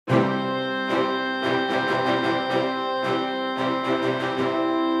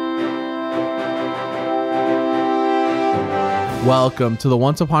Welcome to the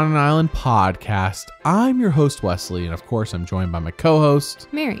Once Upon an Island podcast. I'm your host, Wesley, and of course, I'm joined by my co-host,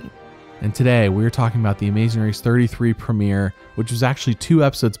 Mary. And today we're talking about the Amazing Race 33 premiere, which was actually 2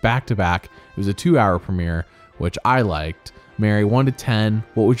 episodes back to back. It was a 2-hour premiere, which I liked. Mary, 1 to 10,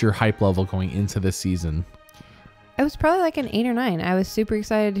 what was your hype level going into this season? It was probably like an 8 or 9. I was super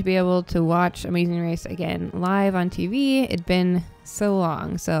excited to be able to watch Amazing Race again live on TV. It'd been so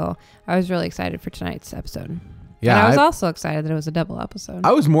long, so I was really excited for tonight's episode. Yeah, and I was also excited that it was a double episode.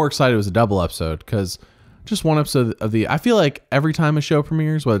 I was more excited it was a double episode because just one episode of I feel like every time a show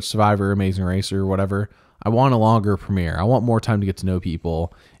premieres, whether it's Survivor, Amazing Race, or whatever, I want a longer premiere. I want more time to get to know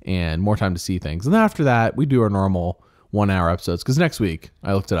people and more time to see things. And then after that, we do our normal 1-hour episodes because next week,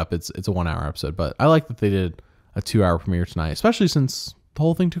 I looked it up, it's a 1-hour episode. But I like that they did a 2-hour premiere tonight, especially since the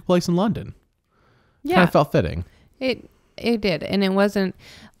whole thing took place in London. Yeah. Kind of felt fitting. It did. And it wasn't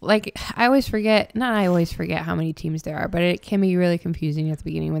like, I always forget how many teams there are, but it can be really confusing at the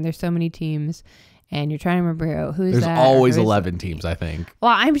beginning when there's so many teams and you're trying to remember who's There's that. There's always 11 teams, I think.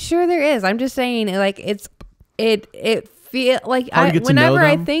 Well, I'm sure there is. I'm just saying, like, it feel like whenever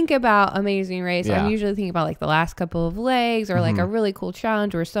I think about Amazing Race, Yeah. I'm usually thinking about like the last couple of legs or like a really cool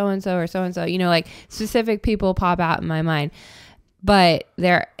challenge or so and so, you know, like specific people pop out in my mind. But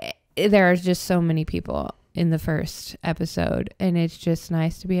there are just so many people in the first episode, and it's just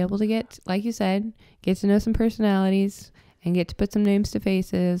nice to be able to get, like you said, get to know some personalities and get to put some names to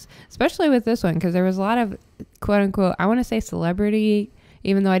faces, especially with this one, because there was a lot of quote unquote, I want to say celebrity,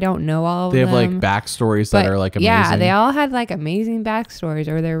 even though I don't know all of them. They have like backstories that are like amazing. Yeah, they all had like amazing backstories,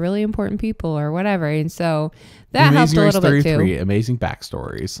 or they're really important people or whatever. And so that helped a little bit too. Amazing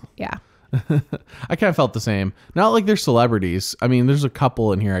backstories. Yeah. I kind of felt the same. Not like they're celebrities. I mean, there's a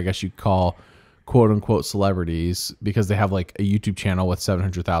couple in here I guess you'd call quote unquote celebrities because they have like a YouTube channel with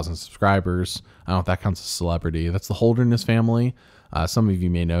 700,000 subscribers. I don't know if that counts as celebrity. That's the Holderness family. Some of you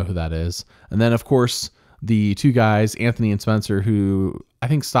may know who that is. And then of course the 2 guys, Anthony and Spencer, who I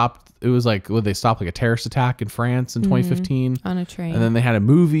think they stopped like a terrorist attack in France in 2015 on a train. And then they had a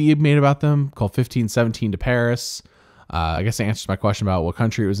movie made about them called 1517 to Paris. I guess I answered my question about what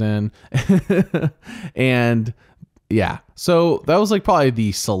country it was in. And yeah, so that was like probably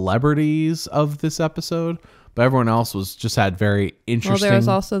the celebrities of this episode, but everyone else had very interesting. Well, there was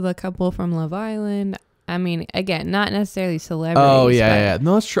also the couple from Love Island. I mean, again, not necessarily celebrities. Oh yeah.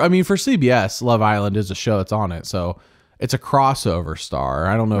 No, that's true. I mean, for CBS, Love Island is a show that's on it, so it's a crossover star.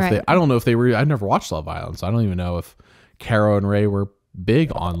 I don't know if they were. I never watched Love Island, so I don't even know if Caro and Ray were big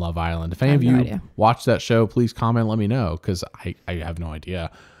on Love Island. If any of you watched that show, please comment, let me know, because I have no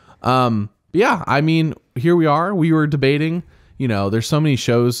idea. Yeah, I mean, here we are. We were debating, you know, there's so many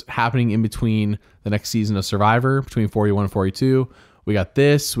shows happening in between the next season of Survivor, between 41 and 42. We got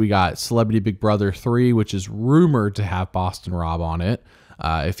this. We got Celebrity Big Brother 3, which is rumored to have Boston Rob on it.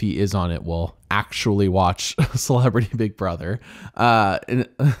 If he is on it, we'll actually watch Celebrity Big Brother. And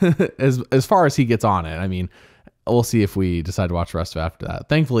as far as he gets on it, I mean, we'll see if we decide to watch the rest of it after that.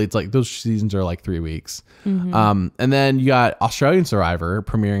 Thankfully, it's like those seasons are like 3 weeks. And then you got Australian Survivor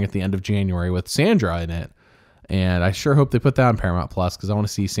premiering at the end of January with Sandra in it. And I sure hope they put that on Paramount Plus because I want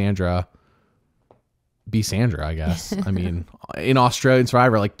to see Sandra be Sandra, I guess. I mean, in Australian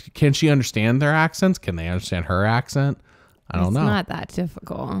Survivor, like, can she understand their accents? Can they understand her accent? I don't know. It's not that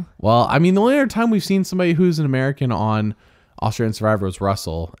difficult. Well, I mean, the only other time we've seen somebody who's an American on Australian Survivor was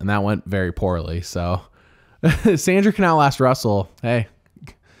Russell, and that went very poorly. So Sandra can outlast Russell. Hey,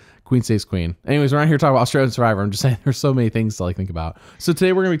 queen stays queen. Anyways, we're not here to talk about Australian Survivor. I'm just saying there's so many things to like think about. So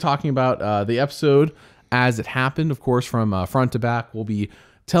today we're going to be talking about the episode as it happened, of course, from front to back. We'll be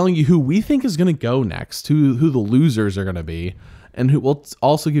telling you who we think is going to go next, who the losers are going to be, and who we'll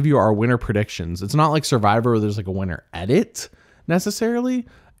also give you our winner predictions. It's not like Survivor where there's like a winner edit necessarily.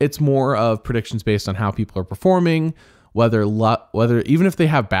 It's more of predictions based on how people are performing, whether even if they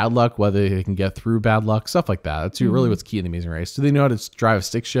have bad luck, whether they can get through bad luck, stuff like that. That's really what's key in the Amazing Race. Do they know how to drive a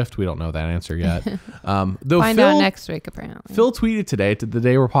stick shift? We don't know that answer yet. Though Find out next week, apparently. Phil tweeted today, to the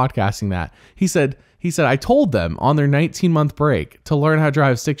day we're podcasting that. He said, I told them on their 19-month break to learn how to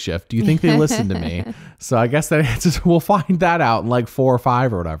drive a stick shift. Do you think they listened to me? So I guess that answers, we'll find that out in like 4 or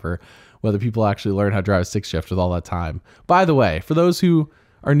 5 or whatever, whether people actually learn how to drive a stick shift with all that time. By the way, for those who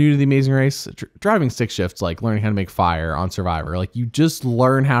are new to the Amazing Race, driving stick shifts like learning how to make fire on Survivor. Like, you just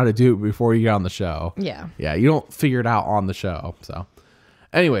learn how to do it before you get on the show. Yeah. Yeah, you don't figure it out on the show. So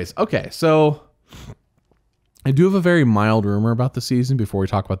anyways, okay, so I do have a very mild rumor about the season before we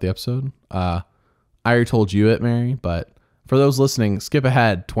talk about the episode. I already told you it, Mary, but for those listening, skip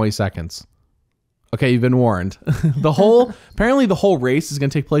ahead 20 seconds. Okay, you've been warned. Apparently the whole race is going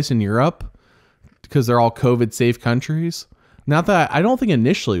to take place in Europe because they're all COVID safe countries. Not that I don't think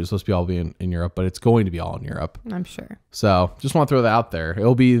initially it was supposed to be all in Europe, but it's going to be all in Europe. I'm sure. So just want to throw that out there.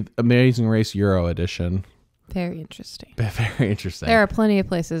 It'll be Amazing Race Euro edition. Very interesting. Very interesting. There are plenty of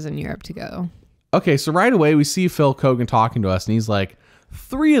places in Europe to go. Okay, so right away we see Phil Keoghan talking to us, and he's like,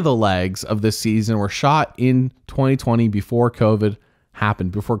 3 of the legs of this season were shot in 2020 before COVID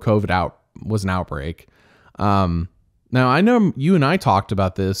happened, before COVID was an outbreak. Now, I know you and I talked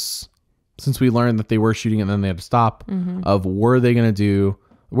about this since we learned that they were shooting and then they had to stop, of were they just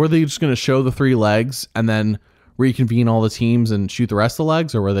going to show the 3 legs and then reconvene all the teams and shoot the rest of the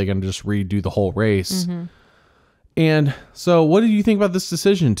legs, or were they going to just redo the whole race? And so what did you think about this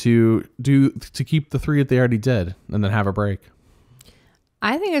decision to keep the 3 that they already did and then have a break?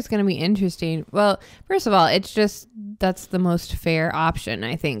 I think it's going to be interesting. Well, first of all, it's just that's the most fair option,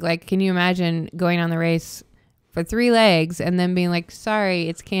 I think. Like, can you imagine going on the race for 3 legs and then being like, sorry,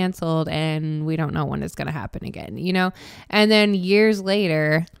 it's canceled and we don't know when it's going to happen again, you know? And then years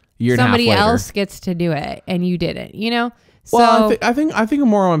later, somebody else gets to do it and you didn't, you know? Well, so, I think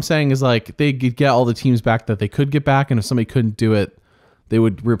more what I'm saying is like they could get all the teams back that they could get back, and if somebody couldn't do it, they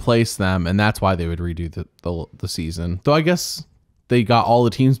would replace them, and that's why they would redo the season. Though I guess they got all the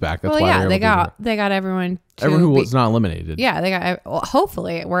teams back. That's why they got everyone. Everyone who was not eliminated. Yeah, they got. Well,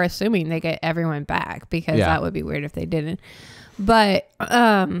 hopefully, we're assuming they get everyone back because that would be weird if they didn't. But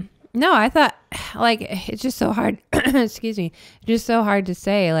no, I thought like it's just so hard. Excuse me, just so hard to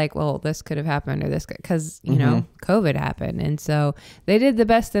say like, well, this could have happened or this because you know COVID happened, and so they did the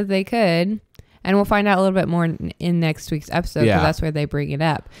best that they could, and we'll find out a little bit more in next week's episode because that's where they bring it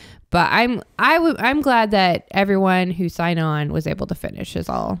up. But I'm glad that everyone who signed on was able to finish. Is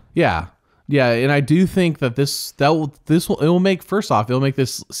all. Yeah, and I do think that it'll make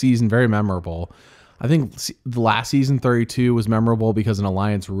this season very memorable. I think the last season 32 was memorable because an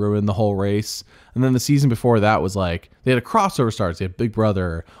alliance ruined the whole race. And then the season before that was like, they had a crossover stars. They had Big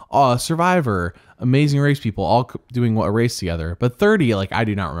Brother, Survivor, Amazing Race people all doing a race together. But 30, like, I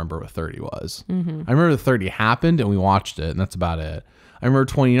do not remember what 30 was. I remember the 30 happened and we watched it and that's about it. I remember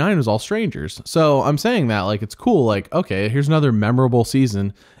 29 was all strangers. So I'm saying that like, it's cool. Like, okay, here's another memorable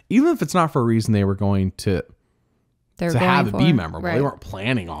season. Even if it's not for a reason they were going to have it be memorable. Right. They weren't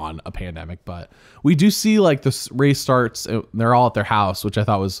planning on a pandemic, but we do see like this race starts. They're all at their house, which I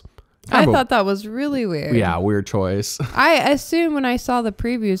thought was. I thought that was really weird. Yeah, weird choice. I assumed when I saw the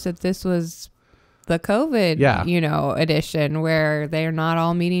previews that this was the COVID, edition where they're not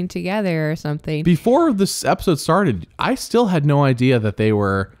all meeting together or something. Before this episode started, I still had no idea that they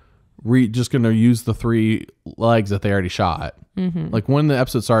were just going to use the 3 legs that they already shot. Like when the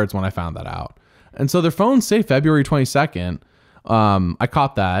episode started is when I found that out. And so their phones say February 22nd. I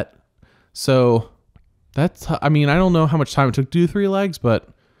caught that. So that's, I mean, I don't know how much time it took to do 3 legs, but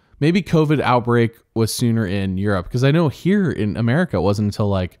maybe COVID outbreak was sooner in Europe. Because I know here in America, it wasn't until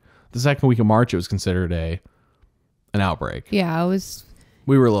like the second week of March, it was considered an outbreak. Yeah, it was.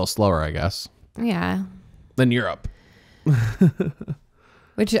 We were a little slower, I guess. Yeah. Than Europe.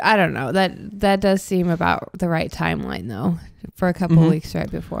 Which I don't know. That does seem about the right timeline though, for a couple weeks right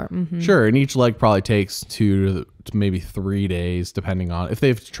before. Sure, and each leg probably takes 2 to maybe 3 days, depending on if they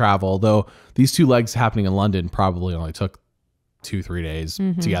have to travel. Though these 2 legs happening in London probably only took 2-3 days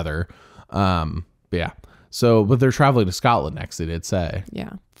together. But yeah. So, but they're traveling to Scotland next. They did say.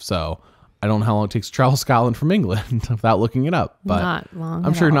 Yeah. So I don't know how long it takes to travel Scotland from England without looking it up. But not long.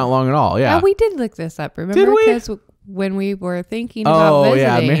 I'm sure not long at all. Yeah. We did look this up. Remember? Did we? Because when we were thinking about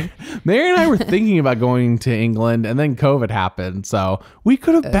visiting. Yeah. Mary and I were thinking about going to England, and then COVID happened. So we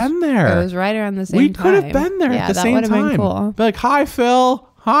could have been there. It was right around the same time. We could have been there at the same time. Been cool. Be like, hi, Phil.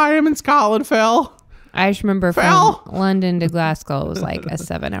 Hi, I'm in Scotland, Phil. I just remember from London to Glasgow, it was like a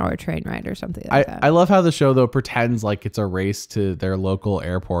 7-hour train ride or something like that. I love how the show, though, pretends like it's a race to their local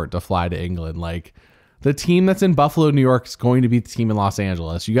airport to fly to England. Like, the team that's in Buffalo, New York is going to be the team in Los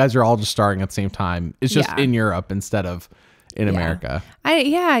Angeles. You guys are all just starting at the same time. It's just in Europe instead of in America.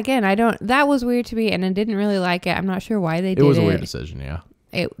 Again, that was weird to me, and I didn't really like it. I'm not sure why they did it. It was a weird decision, yeah.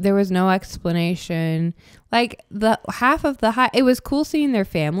 There was no explanation. Like the half of the it was cool seeing their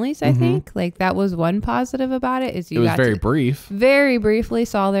families. I think like that was one positive about it. Is it was very brief. Very briefly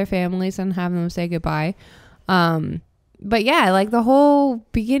saw their families and have them say goodbye. But yeah, like the whole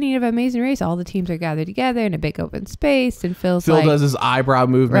beginning of Amazing Race, all the teams are gathered together in a big open space, and Phil does his eyebrow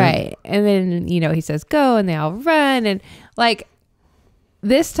movement, right? And then he says go, and they all run, and like.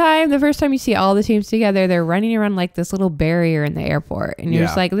 This time, the first time you see all the teams together, they're running around like this little barrier in the airport. And you're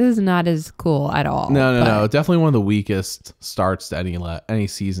just like, this is not as cool at all. No. Definitely one of the weakest starts to any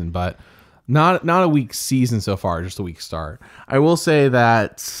season, but not a weak season so far, just a weak start. I will say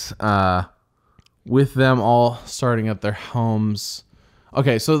that with them all starting at their homes.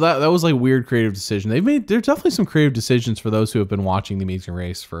 Okay, so that was like a weird creative decision. There's definitely some creative decisions for those who have been watching The Amazing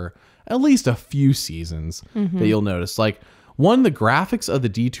Race for at least a few seasons that you'll notice. Like, one, the graphics of the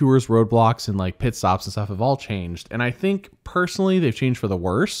detours, roadblocks, and like pit stops and stuff have all changed. And I think personally they've changed for the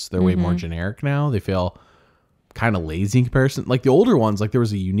worse. They're way more generic now. They feel kind of lazy in comparison. Like the older ones, like there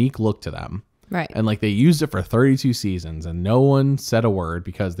was a unique look to them. Right. And like they used it for 32 seasons and no one said a word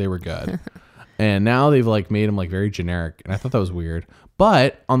because they were good. And now they've like made them like very generic. And I thought that was weird.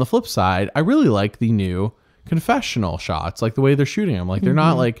 But on the flip side, I really like the new confessional shots, like the way they're shooting them. Like they're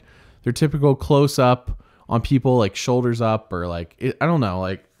not like their typical close up on people, like shoulders up or like, I don't know,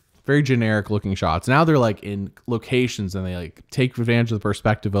 like very generic looking shots. Now they're like in locations and they like take advantage of the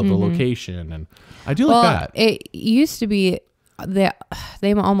perspective of the location. And I do like that. It used to be that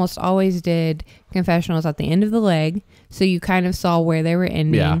they almost always did confessionals at the end of the leg. So you kind of saw where they were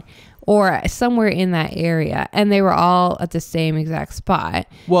ending. Yeah. Or somewhere in that area, and they were all at the same exact spot.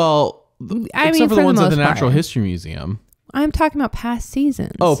 Well, except for the ones at the Natural History Museum. I'm talking about past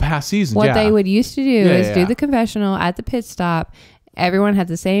seasons. Oh, past seasons. What they would used to do is do yeah. the confessional at the pit stop. Everyone had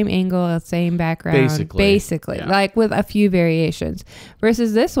the same angle, same background, basically, yeah. like with a few variations.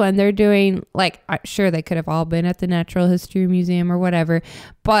 Versus this one, they're doing like, sure, they could have all been at the Natural History Museum or whatever,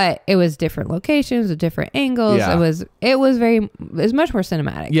 but it was different locations with different angles. Yeah. It was much more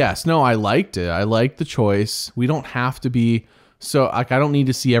cinematic. Yes, no, I liked it. I liked the choice. We don't have to be so like I don't need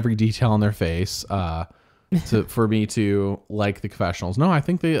to see every detail on their face for me to like the confessionals. No, I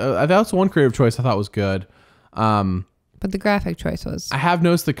think that's one creative choice I thought was good. But the graphic choice was... I have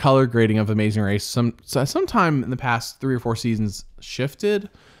noticed the color grading of Amazing Race sometime in the past 3 or 4 seasons shifted.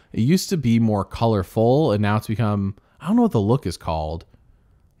 It used to be more colorful, and now it's become... I don't know what the look is called.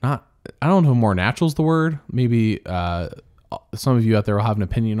 I don't know if more natural is the word. Maybe some of you out there will have an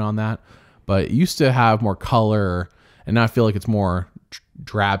opinion on that. But it used to have more color, and now I feel like it's more...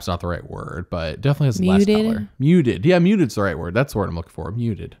 drab's not the right word, but it definitely has less color. Muted. Yeah, muted's the right word. That's the word I'm looking for.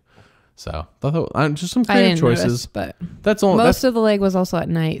 Muted. So just some creative choices. Notice, but that's all. Most of the leg was also at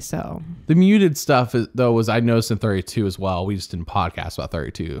night, so the muted stuff was I noticed in 32 as well. We just didn't podcast about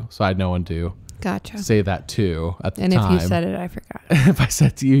 32, so I had no one to say that to at the time. And if you said it, I forgot. If I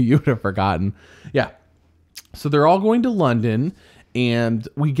said to you, you would have forgotten. Yeah. So they're all going to London, and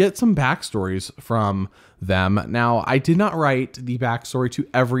we get some backstories from them. Now, I did not write the backstory to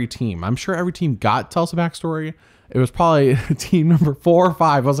every team. I'm sure every team got to tell us a backstory. It was probably team number 4 or 5.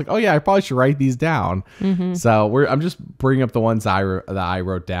 I was like, oh yeah, I probably should write these down. So I'm just bringing up the ones that I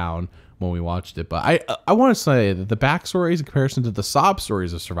wrote down when we watched it. But I want to say that the backstories in comparison to the sob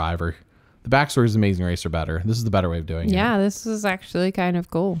stories of Survivor, the backstories of Amazing Race are better. This is the better way of doing it. Yeah, this is actually kind of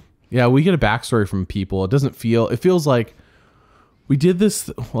cool. Yeah, we get a backstory from people. It feels like we did this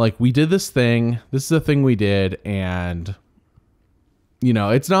thing. This is the thing we did, and you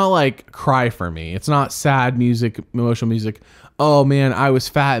know, it's not like Cry for Me. It's not sad music, emotional music. Oh man, I was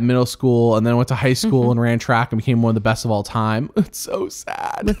fat in middle school and then went to high school and ran track and became one of the best of all time. It's so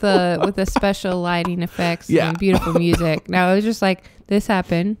sad. With the special lighting effects and beautiful music. No, it was just like, this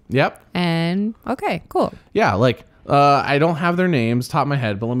happened. Yep. And okay, cool. Yeah, like I don't have their names top of my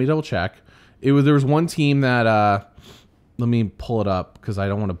head, but let me double check. There was one team that let me pull it up because I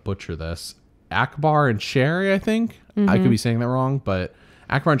don't want to butcher this. Akbar and Sherry, I think. I could be saying that wrong, but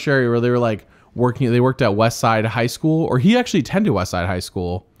Akbar and Sherry, where they were like they worked at Westside High School, or he actually attended Westside High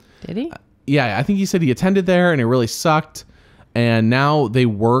School. Did he? Yeah, I think he said he attended there and it really sucked. And now they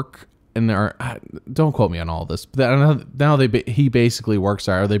work and don't quote me on all this, but now he basically works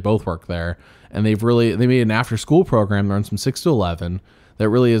there, or they both work there. And they made an after school program that runs from 6 to 11 that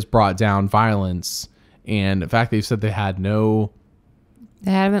really has brought down violence. And in fact, they've said they haven't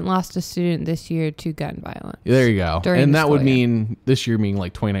lost a student this year to gun violence. There you go. And that would mean this year being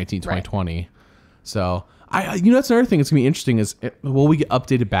like 2019, 2020. Right. So that's another thing that's going to be interesting is will we get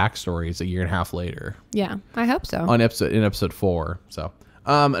updated backstories a year and a half later? Yeah, I hope so. In episode 4. So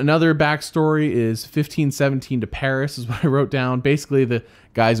another backstory is 1517 to Paris is what I wrote down. Basically the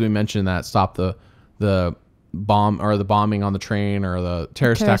guys we mentioned that stopped the bomb or the bombing on the train or the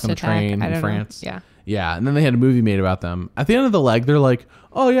terrorist attack on the train in France. Yeah. Yeah, and then they had a movie made about them. At the end of the leg, they're like,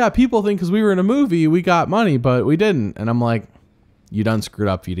 oh yeah, people think because we were in a movie, we got money, but we didn't. And I'm like, you done screwed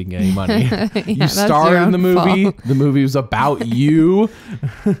up if you didn't get any money. You starred in the movie. Fault. The movie was about you.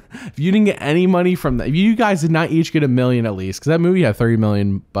 If you didn't get any money from that, if you guys did not each get $1 million at least, because that movie had $30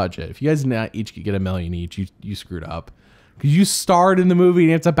 million budget. If you guys did not each get $1 million each, you screwed up. Because you starred in the movie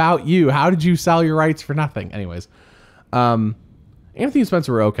and it's about you. How did you sell your rights for nothing? Anyways, Anthony and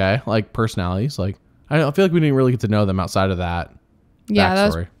Spencer were okay, like personalities. Like I feel like we didn't really get to know them outside of that. Yeah,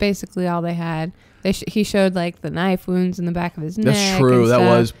 that was basically all they had. He showed like the knife wounds in the back of his neck. That's true. That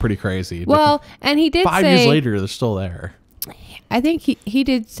was pretty crazy. Well, and he did 5 years later, they're still there. I think he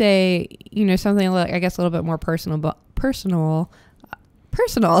did say, something like, I guess a little bit more personal about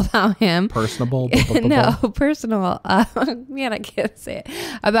him. Personable? No, personal. Man, I can't say it.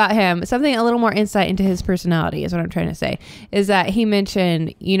 About him. Something, a little more insight into his personality is what I'm trying to say. Is that he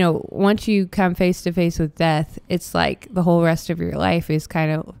mentioned, once you come face to face with death, it's like the whole rest of your life is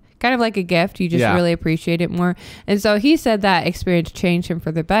kind of like a gift. You just really appreciate it more. And so he said that experience changed him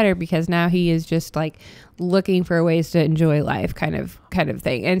for the better, because now he is just like looking for ways to enjoy life kind of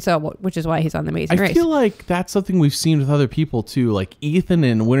thing. And so, which is why he's on The Amazing Race. I feel like that's something we've seen with other people too. Like Ethan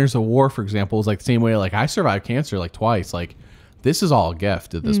in Winners of War, for example, is like the same way. Like I survived cancer like twice. Like this is all a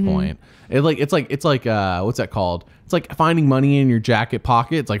gift at this point. It's like what's that called? It's like finding money in your jacket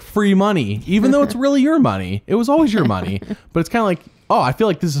pocket. It's like free money, even though it's really your money. It was always your money, but it's kind of like, oh, I feel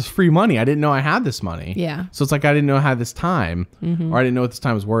like this is free money. I didn't know I had this money. Yeah. So it's like I didn't know I had this time, or I didn't know what this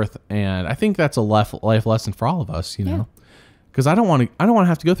time was worth. And I think that's a life lesson for all of us, know, because I don't want to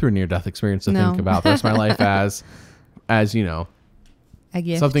have to go through a near death experience to think about the rest of my life as a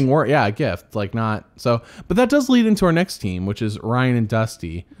gift. Something a gift, like not so. But that does lead into our next team, which is Ryan and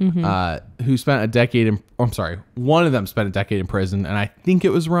Dusty, who spent a decade in. One of them spent a decade in prison, and I think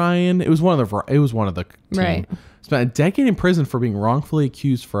it was Ryan. It was one of the team. Right. Spent a decade in prison for being wrongfully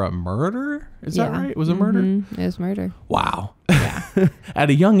accused for a murder. Is that right? Was it murder? It was murder. Wow. Yeah.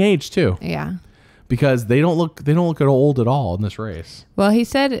 At a young age too. Yeah. Because they don't look old at all in this race. Well, he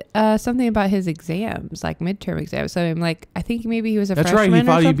said something about his exams, like midterm exams. So I'm like, I think maybe he was a freshman. That's right. He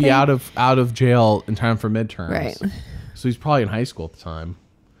thought he'd be out of jail in time for midterms. Right. So he's probably in high school at the time.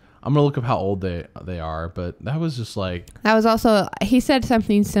 I'm gonna look up how old they are, but that was just like. That was also, he said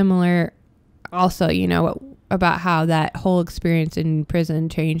something similar. Also, about how that whole experience in prison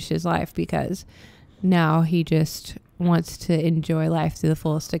changed his life, because now he just wants to enjoy life to the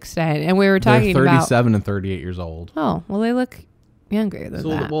fullest extent. And we were talking They're about 37 and 38 years old. Oh, well, they look younger than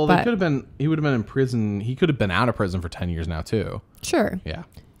that. Well, they could have been. He would have been in prison. He could have been out of prison for 10 years now too. Sure. Yeah.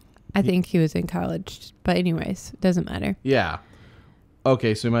 I think he was in college, but anyways, it doesn't matter. Yeah.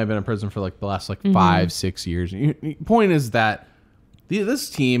 Okay, so he might have been in prison for like the last 5-6 years. Point is that this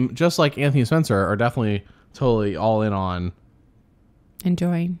team, just like Anthony Spencer, are definitely totally all in on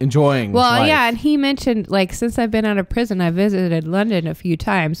enjoying well life. Yeah, and he mentioned, like, since I've been out of prison, I visited London a few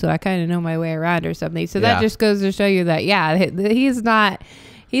times, so I kind of know my way around or something. So that just goes to show you that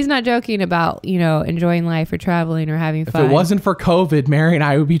he's not joking about enjoying life or traveling or having fun. If it wasn't for COVID, Mary and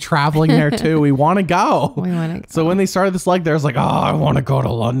I would be traveling there too. We want to go. So when they started this leg, there's like, oh, I want to go to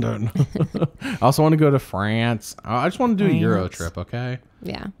London. I also want to go to France. I just want to do a Euro trip. Okay.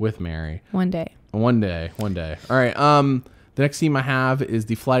 Yeah. With Mary. One day. All right. The next team I have is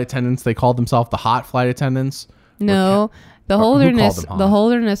the flight attendants. They called themselves the hot flight attendants. No, the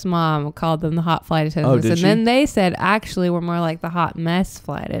Holderness mom called them the hot flight attendants. Did she? Then they said actually we're more like the hot mess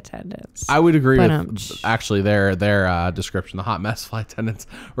flight attendants. I would agree with actually their description. The hot mess flight attendants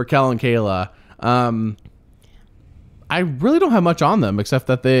were Kel and Kayla. I really don't have much on them except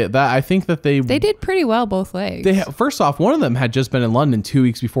that I think that they did pretty well both legs. First off, one of them had just been in London 2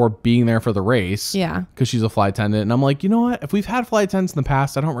 weeks before being there for the race. Yeah, because she's a flight attendant, and I'm like, you know what? If we've had flight attendants in the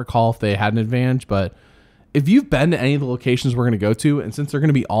past, I don't recall if they had an advantage, but if you've been to any of the locations we're going to go to, and since they're going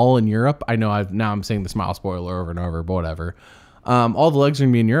to be all in Europe, I know I'm saying the smile spoiler over and over, but whatever. All the legs are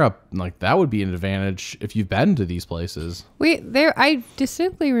gonna be in Europe. Like that would be an advantage if you've been to these places. I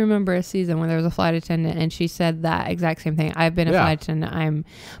distinctly remember a season where there was a flight attendant and she said that exact same thing. I've been a flight attendant.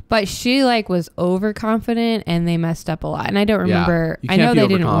 But she was overconfident and they messed up a lot. And I don't remember. I know they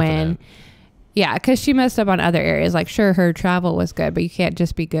didn't win. Yeah, because she messed up on other areas. Like, sure, her travel was good, but you can't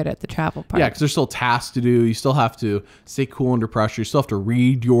just be good at the travel part. Yeah, because there's still tasks to do. You still have to stay cool under pressure. You still have to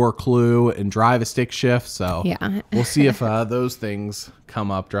read your clue and drive a stick shift. So yeah, we'll see if those things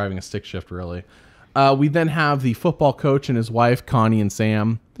come up, driving a stick shift, really. We then have the football coach and his wife, Connie and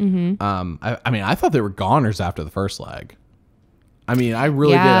Sam. Mm-hmm. I thought they were goners after the first leg. I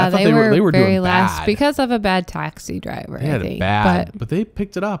really did. I thought they were very doing last bad. Because of a bad taxi driver, I think. But they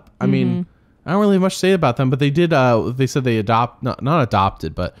picked it up. I don't really have much to say about them, but they did. They said they not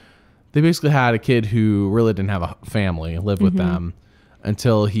adopted, but they basically had a kid who really didn't have a family, lived with them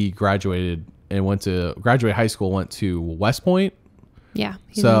until he graduated and graduate high school, went to West Point. Yeah.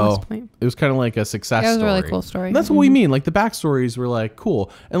 So it was kind of like a success story. It was a really cool story. And that's what we mean. Like the backstories were like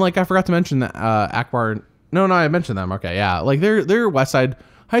cool. And like I forgot to mention that Akbar. No, I mentioned them. Okay, yeah. Like they're West Side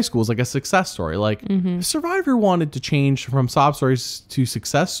high school is like a success story. Like if Survivor wanted to change from sob stories to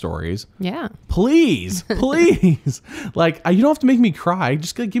success stories, Yeah. please, please, like you don't have to make me cry.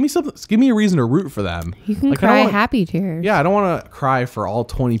 Just give me something. Give me a reason to root for them. You can like, cry happy tears. Yeah, I don't want to cry for all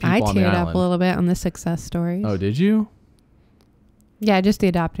 20 people I on the teared island. up a little bit on the success stories. Oh, did you? Yeah, just the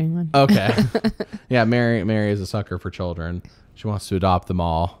adopting one. Okay. Yeah, Mary is a sucker for children. She wants to adopt them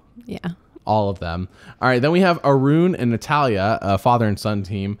all. Yeah. All of them. All right, then we have Arun and Natalia, a father and son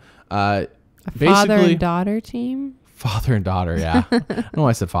team. A father and daughter team. Father and daughter, yeah. I don't know why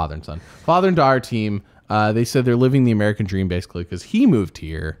I said father and son. Father and daughter team. They said they're living the American dream basically because he moved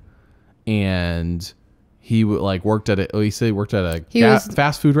here, and he worked at a. Oh, he said he worked at a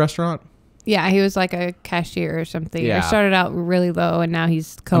fast food restaurant. Yeah, he was like a cashier or something. Yeah. Or started out really low, and now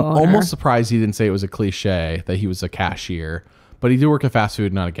he's co-owner. I'm almost surprised he didn't say it was a cliche that he was a cashier. But he did work at fast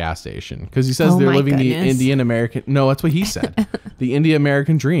food, not a gas station, because he says they're living the Indian American. No, that's what he said. The Indian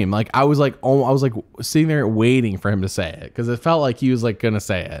American dream. Like I was like sitting there waiting for him to say it because it felt like he was like gonna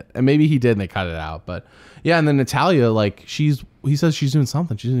say it, and maybe he did, and they cut it out. But yeah, and then Natalia, like he says she's doing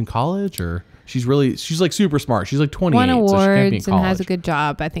something. She's in college, or she's like super smart. She's like 28, won awards so she can't be in and has college. a good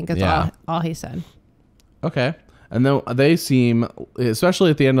job. I think is all he said. Okay. And then they seem,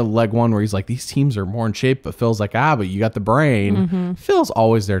 especially at the end of leg one, where he's like, these teams are more in shape, but Phil's like, but you got the brain. Phil's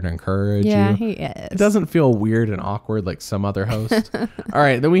always there to encourage you. Yeah, he is. It doesn't feel weird and awkward like some other host. All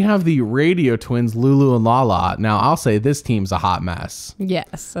right. Then we have the radio twins, Lulu and Lala. Now, I'll say this team's a hot mess.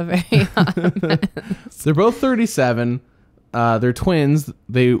 Yes, a very hot mess. They're both 37. They're twins.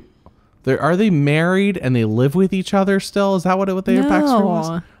 Are they married and they live with each other still? Is that what their backstory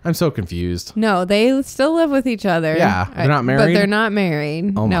was? I'm so confused. No, they still live with each other. Yeah, they're not married? But they're not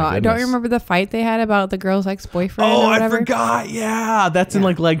married. Oh, no, my I don't goodness. remember the fight they had about the girl's ex-boyfriend. Oh, or whatever. I forgot. Yeah, that's in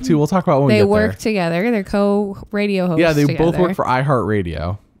like leg 2. We'll talk about when we They get work there. together. They're co-radio hosts. Yeah, they together. both work for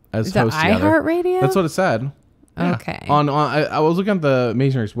iHeartRadio as Is that hosts together. iHeartRadio? That's what it said. Yeah. Okay. I was looking at the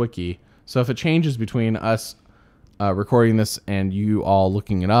Amazing Race wiki. So if it changes between us recording this and you all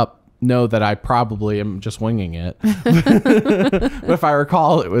looking it up, know that I probably am just winging it. But if I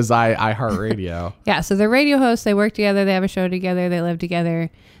recall, it was iHeartRadio. Yeah, so they're radio hosts. They work together. They have a show together. They live together.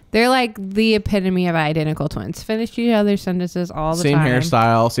 They're like the epitome of identical twins. Finish each other's sentences all the Same time.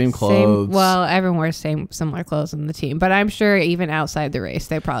 hairstyle, same clothes. Well, everyone wears similar clothes in the team, but I'm sure even outside the race,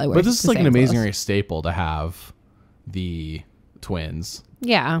 they probably wear. But this is the like an same Amazing clothes. Race staple to have the twins.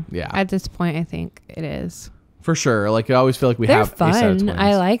 Yeah. Yeah. At this point, I think it is. For sure. Like I always feel like we They're have a set of fun. twins.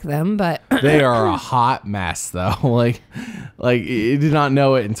 I like them, but They are a hot mess though. like you did not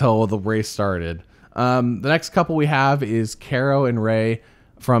know it until the race started. The next couple we have is Caro and Ray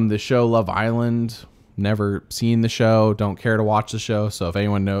from the show Love Island. Never seen the show, don't care to watch the show. So if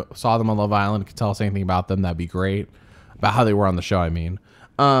anyone saw them on Love Island, could tell us anything about them, that'd be great. About how they were on the show, I mean.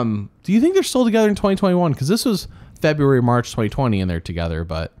 Do you think they're still together in 2021? Because this was February, March 2020, and they're together,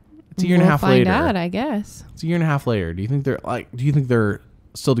 but it's a year and a half later. We'll find out, I guess. It's a year and a half later. Do you think they're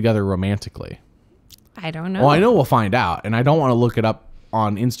still together romantically? I don't know. Well, I know we'll find out, and I don't want to look it up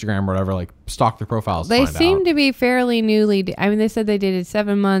on Instagram or whatever, like stalk their profiles. They to find seem out. to be fairly newly. I mean, they said they dated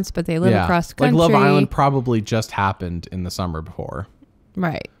 7 months, but they live across the country. Like Love Island probably just happened in the summer before.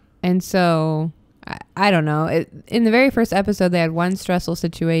 Right. And so, I don't know. In the very first episode, they had one stressful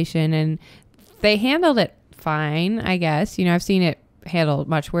situation, and they handled it fine, I guess. You know, I've seen it handled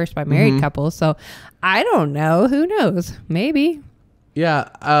much worse by married couples. So, I don't know. Who knows? Maybe. Yeah,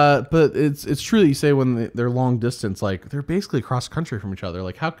 but it's true that you say when they're long distance, like they're basically across country from each other.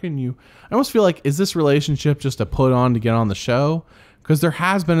 Like, how can you? I almost feel like, is this relationship just a put on to get on the show? Because there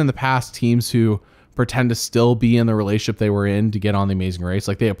has been in the past teams who pretend to still be in the relationship they were in to get on the Amazing Race.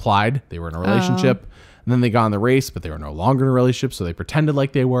 Like they applied, they were in a relationship, and then they got on the race, but they were no longer in a relationship, so they pretended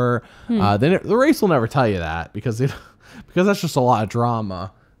like they were. Then the race will never tell you that because that's just a lot of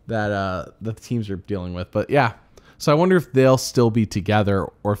drama that the teams are dealing with. But yeah. So I wonder if they'll still be together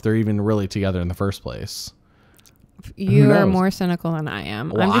or if they're even really together in the first place. You are more cynical than I am.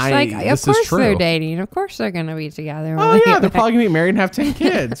 Well, I'm just like, of this is course true. they're dating. Of course they're going to be together. Oh, yeah. They're probably going to get married and have 10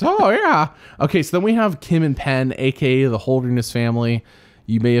 kids. Oh, yeah. Okay. So then we have Kim and Penn, a.k.a. the Holderness family.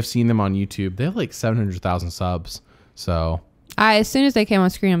 You may have seen them on YouTube. They have like 700,000 subs. So as soon as they came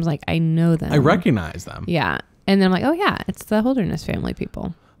on screen, I was like, I know them. I recognize them. Yeah. And then I'm like, oh, yeah, it's the Holderness family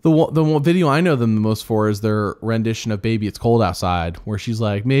people. The one video I know them the most for is their rendition of Baby It's Cold Outside, where she's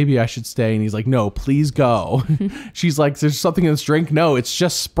like, maybe I should stay. And he's like, no, please go. She's like, there's something in this drink. No, it's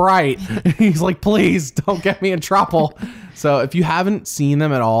just Sprite. He's like, please don't get me in trouble. So if you haven't seen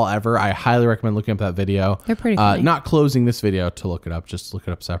them at all ever, I highly recommend looking up that video. They're pretty funny. Not closing this video to look it up, just look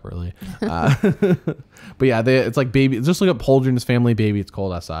it up separately. But yeah, it's like Baby. Just look up Holdren's Family Baby It's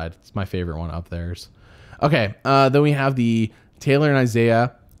Cold Outside. It's my favorite one up theirs. Okay, then we have the Taylor and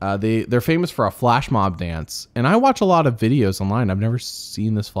Isaiah. They're famous for a flash mob dance, and I watch a lot of videos online. I've never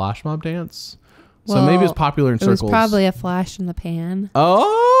seen this flash mob dance, so maybe it's popular in circles. It was probably a flash in the pan.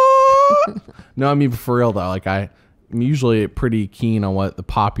 Oh no, I mean for real though. Like I'm usually pretty keen on what the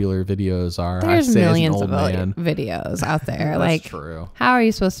popular videos are. There's millions of videos out there. Like, true. How are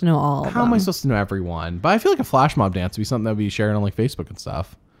you supposed to know all? How am I supposed to know everyone? But I feel like a flash mob dance would be something that would be shared on like Facebook and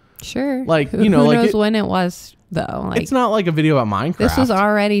stuff. Sure. Like who knows when it was though? Like, it's not like a video about Minecraft. This was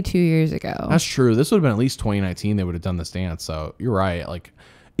already 2 years ago. That's true. This would have been at least 2019. They would have done this dance. So you're right. Like,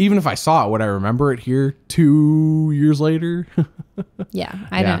 even if I saw it, would I remember it here 2 years later? Yeah,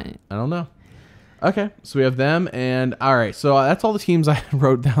 I don't know. Okay, so we have them, and all right. So that's all the teams I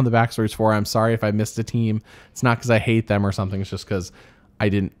wrote down the backstories for. I'm sorry if I missed a team. It's not because I hate them or something. It's just because I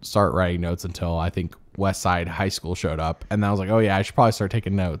didn't start writing notes until I think West Side High School showed up, and I was like, oh yeah, I should probably start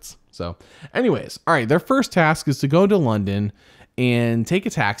taking notes. So anyways, all right, their first task is to go to London and take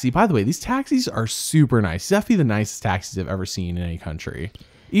a taxi. By the way, these taxis are super nice. Definitely the nicest taxis I've ever seen in any country,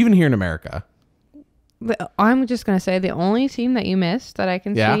 even here in America. I'm just going to say the only team that you missed that I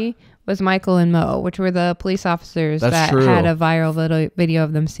can see was Michael and Mo, which were the police officers that had a viral video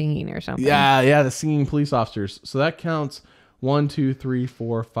of them singing or something. Yeah, the singing police officers. So that counts 1, 2, 3,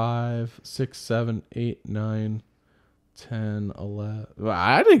 4, 5, 6, 7, 8, 9, 10, 11.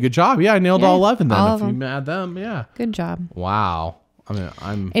 I did a good job. Yeah, I nailed all 11 then. If you add them, yeah. Good job. Wow.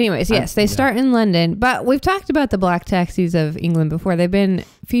 Anyways, yes, they start in London, but we've talked about the black taxis of England before. They've been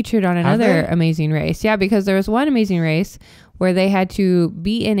featured on another Amazing Race. Yeah, because there was one Amazing Race where they had to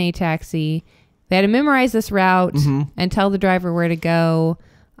be in a taxi. They had to memorize this route and tell the driver where to go.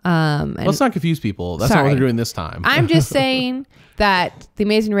 Let's not confuse people. That's not what they're doing this time. I'm just saying that the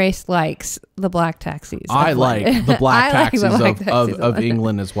Amazing Race likes the black taxis. I like the black taxis of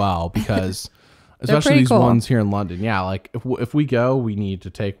England as well, because especially these ones here in London. Yeah, like if we go, we need to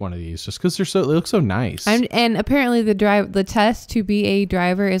take one of these just because they look so nice. And apparently the test to be a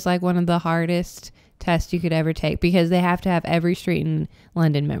driver is like one of the hardest tests you could ever take, because they have to have every street in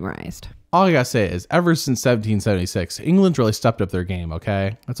London memorized. All I gotta say is, ever since 1776, England's really stepped up their game.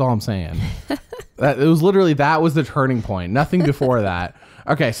 Okay, that's all I'm saying. That was the turning point. Nothing before that.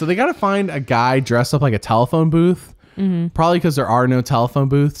 Okay, so they gotta find a guy dressed up like a telephone booth. Probably because there are no telephone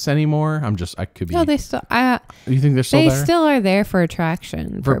booths anymore. I could be. No, they still. You think they're still there? They still are there for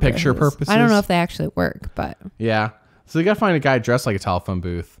attraction, for picture purposes. I don't know if they actually work, but yeah. So they gotta find a guy dressed like a telephone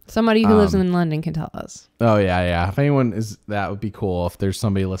booth. Somebody who lives in London can tell us. Oh yeah. If anyone is, that would be cool. If there's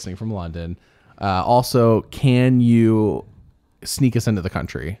somebody listening from London. Also, can you sneak us into the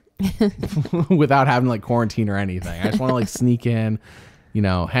country without having like quarantine or anything? I just want to like sneak in,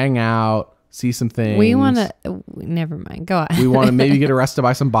 hang out, see some things. We want to. Never mind. Go on. We want to maybe get arrested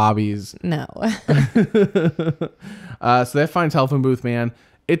by some bobbies. No. So they find telephone booth, man.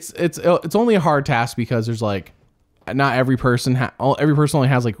 It's only a hard task because there's like, not every person only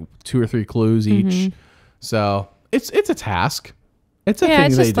has like 2 or 3 clues each. So it's a task. It's a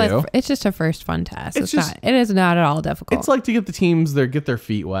thing they do. It's just a first fun task. It is not at all difficult. It's like to get the teams there, get their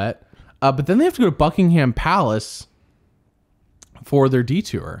feet wet. But then they have to go to Buckingham Palace for their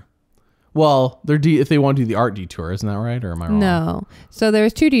detour. Well, if they want to do the art detour, isn't that right? Or am I wrong? No. So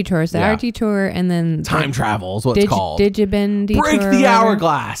there's 2 detours, the art detour and then time travel is what it's called. Digibin detour. Break the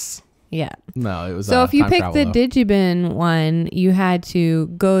hourglass. Yeah. No, it was. So if you picked the Digibin one, you had to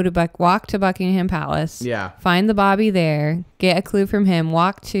go to walk to Buckingham Palace. Yeah. Find the Bobby there, get a clue from him,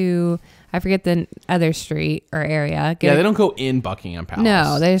 walk to, I forget the other street or area. They don't go in Buckingham Palace.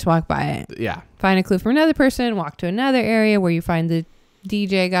 No, they just walk by it. Yeah. Find a clue from another person, walk to another area where you find the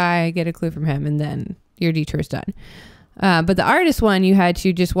DJ guy, get a clue from him, and then your detour is done. But the artist one, you had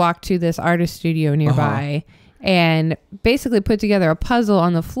to just walk to this artist studio nearby. And basically put together a puzzle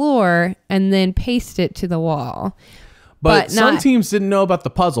on the floor and then paste it to the wall. But some teams didn't know about the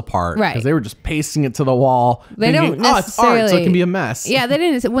puzzle part, right? Because they were just pasting it to the wall. They don't necessarily. It's art, so it can be a mess. Yeah, they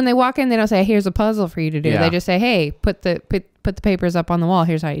didn't. When they walk in, they don't say, "Here's a puzzle for you to do." Yeah. They just say, "Hey, put the papers up on the wall.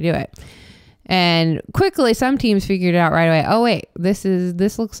 Here's how you do it." And quickly, some teams figured it out right away. Oh wait, this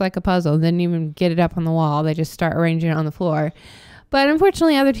looks like a puzzle. They didn't even get it up on the wall. They just start arranging it on the floor. But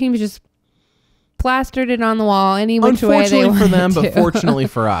unfortunately, other teams just plastered it on the wall any which way they Unfortunately for wanted them, to. but fortunately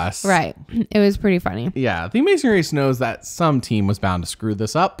for us. Right. It was pretty funny. Yeah, the Amazing Race knows that some team was bound to screw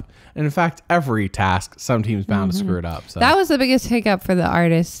this up. And in fact, every task, some team's bound to screw it up. So That was the biggest hiccup for the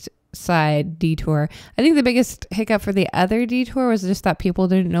artist side detour. I think the biggest hiccup for the other detour was just that people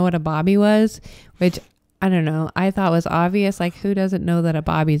didn't know what a bobby was, which I don't know. I thought was obvious. Like, who doesn't know that a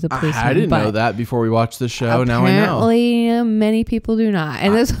bobby is a policeman? I didn't know that before we watched the show. Now I know. Apparently, many people do not.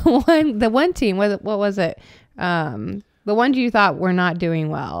 And the one team, what was it? The ones you thought were not doing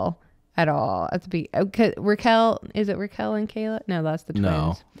well at all. At the Raquel, is it Raquel and Kayla? No, that's the twins.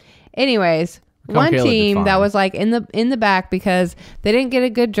 No. Anyways, one team that was like in the back because they didn't get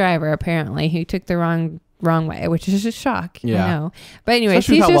a good driver apparently. He took the wrong way, which is a shock. Yeah. I know. But anyways,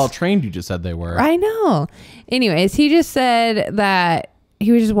 especially how well trained you just said they were. I know. Anyways, he just said that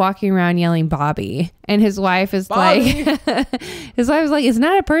he was just walking around yelling Bobby, and his wife is Bobby. like, his wife was like, it's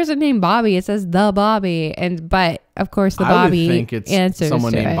not a person named Bobby. It says the Bobby. But of course the I Bobby would think it's answers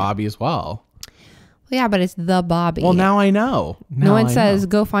someone to named it. Bobby as well. Yeah, but it's the Bobby. Well, now I know. No one says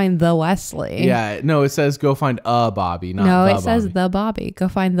go find the Wesley. Yeah, no, it says go find a Bobby, not No, the it Bobby. says the Bobby. Go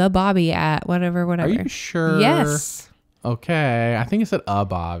find the Bobby at whatever. Are you sure? Yes. Okay, I think it said a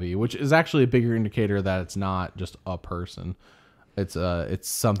Bobby, which is actually a bigger indicator that it's not just a person. It's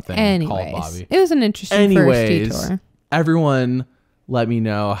something called Bobby. It was an interesting first detour. Everyone let me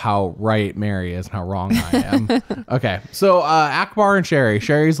know how right Mary is and how wrong I am. Okay, so Akbar and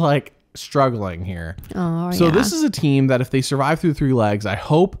Sherry's like struggling here. Oh, so yeah. this is a team that if they survive through 3 legs, I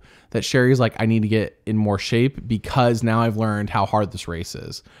hope that Sherry's like, I need to get in more shape because now I've learned how hard this race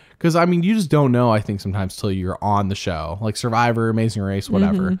is. Because I mean, you just don't know, I think sometimes till you're on the show, like Survivor, Amazing Race,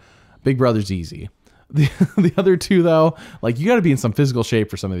 whatever. Big Brother's easy. The other two though, like you got to be in some physical shape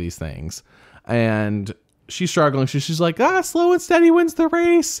for some of these things. And she's struggling. She's like, slow and steady wins the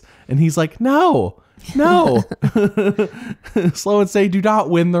race. And he's like, no. Slow and steady do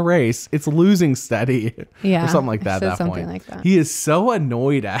not win the race. It's losing steady. Yeah. Or something like that at that point. Like that. He is so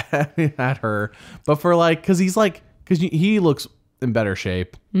annoyed at her. But for like, because he looks in better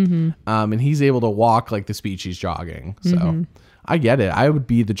shape. And he's able to walk like the speed she's jogging. So I get it. I would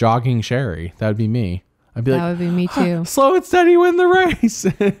be the jogging Sherry. That would be me. I'd be that would be me too. Slow and steady win the race.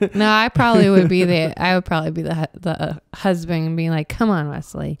 No, I would probably be the husband and being like, come on,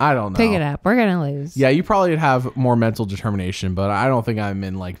 Wesley. I don't know. Pick it up. We're going to lose. Yeah, you probably would have more mental determination, but I don't think I'm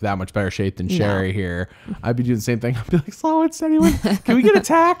in like that much better shape than Sherry here. I'd be doing the same thing. I'd be like, slow and steady win. Can we get a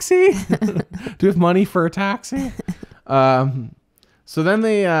taxi? Do we have money for a taxi? So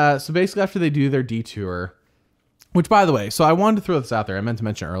then so basically after they do their detour, which, by the way, so I wanted to throw this out there. I meant to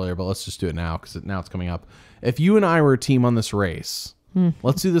mention it earlier, but let's just do it now because now it's coming up. If you and I were a team on this race,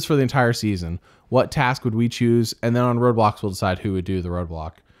 let's do this for the entire season. What task would we choose? And then on roadblocks, we'll decide who would do the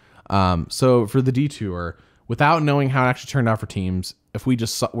roadblock. So for the detour, without knowing how it actually turned out for teams, if we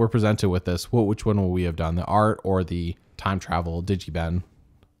just were presented with this, which one will we have done? The art or the time travel DigiBen?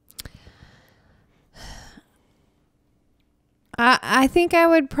 I think I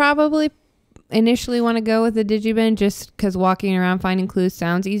would probably initially want to go with the DigiBen just because walking around finding clues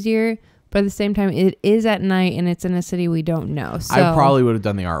sounds easier, but at the same time it is at night and it's in a city we don't know. So I probably would have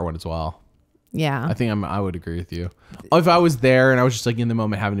done the art one as well. Yeah, I think I would agree with you. If I was there and I was just like in the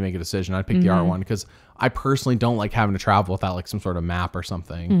moment having to make a decision, I'd pick the art one because I personally don't like having to travel without like some sort of map or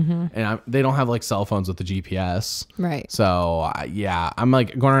something. And they don't have like cell phones with the GPS. right. So I'm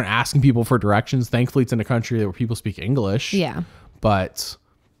like going around asking people for directions. Thankfully, it's in a country where people speak English. Yeah. But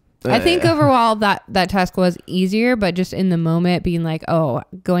I think overall that task was easier, but just in the moment being like,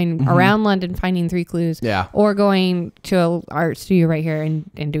 going around London, finding 3 clues, or going to an art studio right here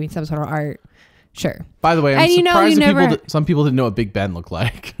and doing some sort of art. Sure. By the way, I'm surprised that some people didn't know what Big Ben looked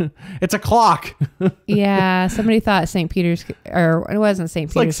like. It's a clock. Yeah. Somebody thought St. Peter's, or it wasn't St.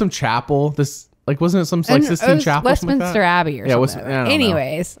 Peter's. It's like some chapel. Wasn't it some like Sistine Chapel? Westminster Abbey or something. Yeah,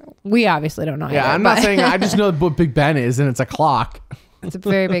 anyways, we obviously don't know. Yeah, either, I'm not saying, I just know what Big Ben is and it's a clock. It's a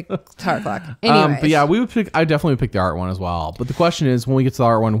very big tower clock. Anyways. But yeah, I definitely would pick the art one as well. But the question is, when we get to the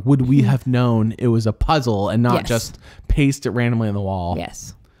art one, would we have known it was a puzzle and not just paste it randomly on the wall?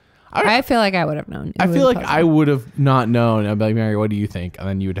 Yes. I feel like I would have known. I feel like I would have not known. I'd be like, Mary, what do you think? And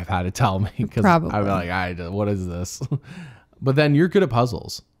then you would have had to tell me because I'd be like, what is this? But then you're good at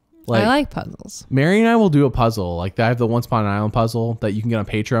puzzles. I like puzzles. Mary and I will do a puzzle. Like I have the Once Upon an Island puzzle that you can get on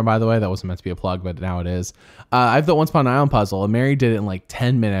Patreon, by the way. That wasn't meant to be a plug, but now it is. I have the Once Upon an Island puzzle, and Mary did it in like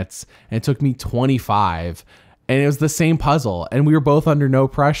 10 minutes, and it took me 25. And it was the same puzzle, and we were both under no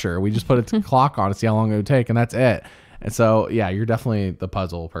pressure. We just put a clock on to see how long it would take, and that's it. And so, yeah, you're definitely the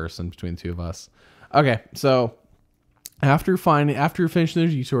puzzle person between the two of us. Okay, so After finishing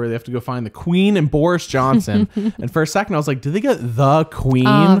their detour, they have to go find the Queen and Boris Johnson. And for a second, I was like, did they get the Queen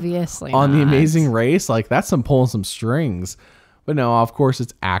Obviously on not. The Amazing Race? Like, that's some pulling some strings. But no, of course,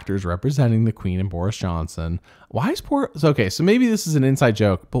 it's actors representing the Queen and Boris Johnson. Why is so maybe this is an inside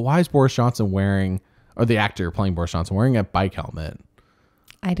joke, but why is Boris Johnson or the actor playing Boris Johnson wearing a bike helmet?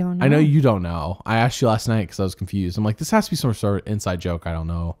 I don't know. I know you don't know. I asked you last night because I was confused. I'm like, this has to be some sort of inside joke I don't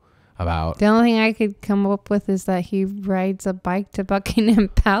know about. The only thing I could come up with is that he rides a bike to Buckingham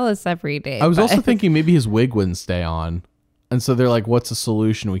Palace every day. I was also thinking maybe his wig wouldn't stay on. And so they're like, what's a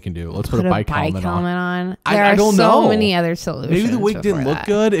solution we can do? Let's put a bike helmet on. I don't know. So many other solutions. Maybe the wig didn't look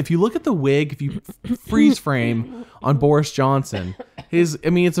good. If you look at the wig, if you freeze frame on Boris Johnson, it's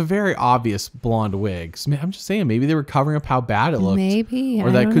a very obvious blonde wig. So I'm just saying, maybe they were covering up how bad it looked. Maybe. Or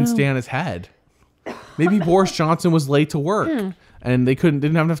that couldn't stay on his head. Maybe Boris Johnson was late to work and they didn't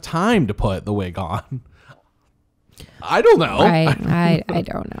have enough time to put the wig on. I don't know. Right. I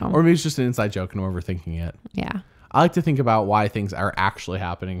don't know. Or maybe it's just an inside joke and we're overthinking it. Yeah. I like to think about why things are actually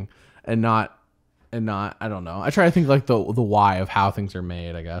happening and not I don't know. I try to think like the why of how things are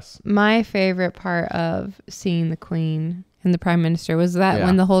made, I guess. My favorite part of seeing the Queen and the Prime Minister was that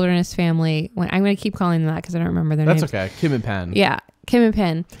when the Holderness family, I'm going to keep calling them that because I don't remember their names. That's okay. Kim and Penn. Yeah. Kim and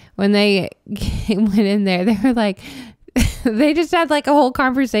Penn. When they went in there, they were like, they just had like a whole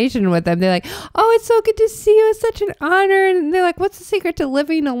conversation with them. They're like, oh, it's so good to see you. It's such an honor. And they're like, what's the secret to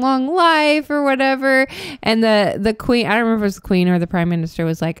living a long life or whatever? And the Queen, I don't remember if it was the Queen or the Prime Minister,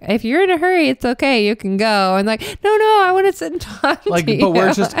 was like, if you're in a hurry, it's okay. You can go. And like, no, I want to sit and talk to you. But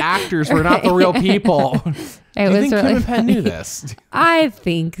we're just actors. We're not the real people. Do you think Kim and Penn knew this? I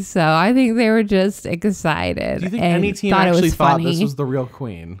think so. I think they were just excited. Do you think any team actually thought this was the real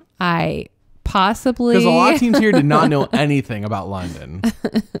Queen? Possibly. Because a lot of teams here did not know anything about London.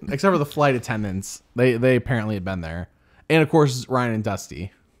 Except for the flight attendants. They apparently had been there. And of course, Ryan and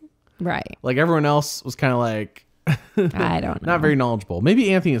Dusty. Right. Like everyone else was kind of like... I don't know. Not very knowledgeable.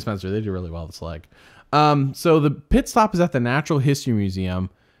 Maybe Anthony and Spencer. They do really well this leg. So the pit stop is at the Natural History Museum,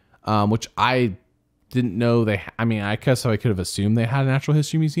 which I didn't know I guess I could have assumed they had a Natural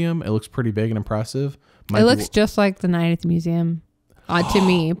History Museum. It looks pretty big and impressive. It looks just like the night at the museum to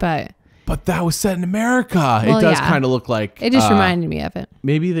me, but... But that was set in America. Well, it does kind of look like... It just reminded me of it.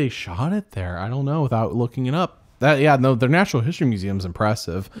 Maybe they shot it there. I don't know without looking it up. Their Natural History Museum is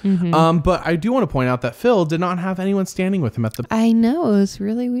impressive. Mm-hmm. But I do want to point out that Phil did not have anyone standing with him at the... I know. It was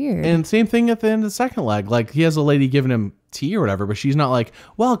really weird. And same thing at the end of the second leg. Like, he has a lady giving him tea or whatever, but she's not like,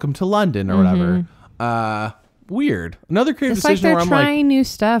 welcome to London or whatever. Weird. Another creative decision where I'm like... It's like they're trying new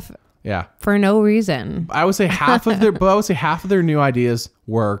stuff. Yeah. For no reason. I would say half of their new ideas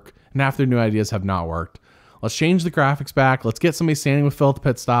work. And half their new ideas have not worked. Let's change the graphics back. Let's get somebody standing with Phil at the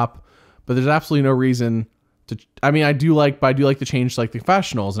pit stop. But there's absolutely no reason to... I do like to change like the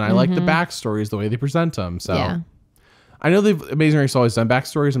confessionals. And I like the backstories, the way they present them. So yeah. I know the Amazing Race always done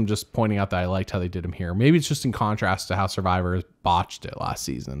backstories. I'm just pointing out that I liked how they did them here. Maybe it's just in contrast to how Survivor botched it last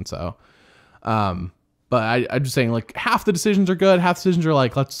season. So, but I'm just saying like half the decisions are good. Half the decisions are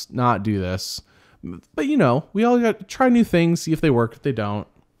like, let's not do this. But we all got to try new things, see if they work, if they don't.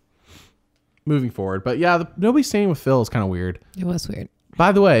 Moving forward. But yeah, nobody staying with Phil is kind of weird. It was weird.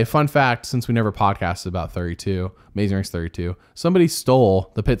 By the way, fun fact, since we never podcasted about 32, Amazing Race 32, somebody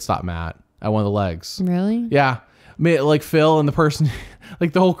stole the pit stop mat at one of the legs. Really? Yeah. Like Phil and the person,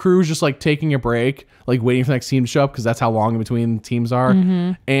 like the whole crew was just like taking a break, like waiting for the next team to show up because that's how long in between teams are.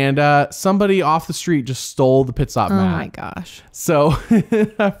 Mm-hmm. And somebody off the street just stole the pit stop mat. Oh my gosh. So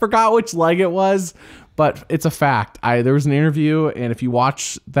I forgot which leg it was. But it's a fact. There was an interview, and if you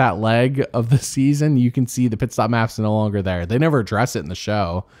watch that leg of the season, you can see the pit stop maps are no longer there. They never address it in the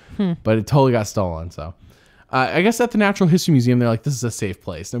show, but it totally got stolen. So I guess at the Natural History Museum, they're like, this is a safe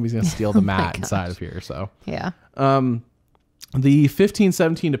place. Nobody's going to steal the mat inside of here. So yeah. The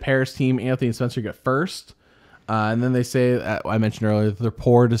 15-17 to Paris team, Anthony and Spencer get first. And then they say, I mentioned earlier, that they're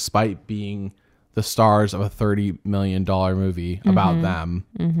poor despite being the stars of a $30 million movie about them.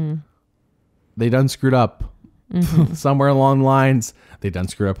 Mm-hmm. They done screwed up somewhere along the lines. They done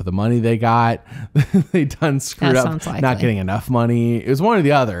screwed up with the money they got. They done screwed up not getting enough money. It was one or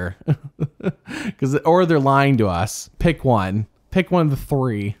the other. Or they're lying to us. Pick one of the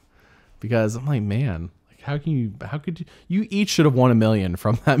three. Because I'm like, man, like how could you each should have won $1 million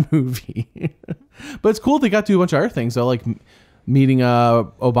from that movie. But it's cool they got to do a bunch of other things. So like meeting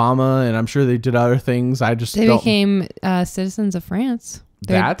Obama, and I'm sure they did other things. They became citizens of France.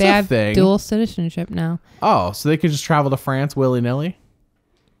 They have thing. Dual citizenship now. Oh, so they could just travel to France willy-nilly?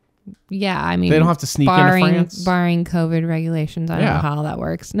 Yeah, I mean, they don't have to sneak into France. Barring COVID regulations, I don't know how that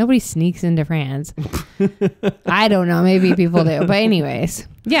works. Nobody sneaks into France. I don't know. Maybe people do. But anyways,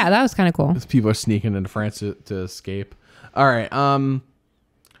 yeah, that was kind of cool. People are sneaking into France to escape. All right.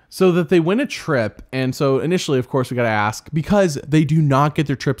 So that they win a trip. And so initially, of course, we got to ask, because they do not get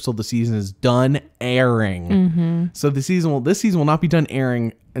their trips till the season is done airing. Mm-hmm. So this season will not be done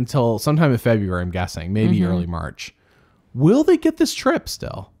airing until sometime in February, I'm guessing, maybe early March. Will they get this trip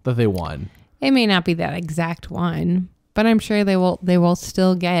still that they won? It may not be that exact one, but I'm sure they will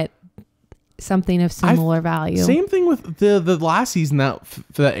still get something of similar value. Same thing with the last season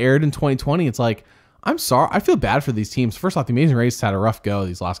that aired in 2020. It's like, I'm sorry, I feel bad for these teams. First off, the Amazing Race had a rough go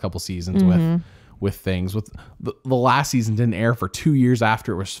these last couple seasons with things. With the last season didn't air for 2 years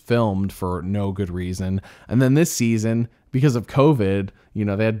after it was filmed for no good reason, and then this season, because of COVID, they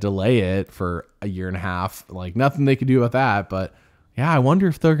had to delay it for a year and a half. Like, nothing they could do about that. But yeah, I wonder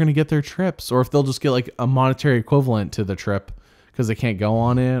if they're going to get their trips, or if they'll just get like a monetary equivalent to the trip because they can't go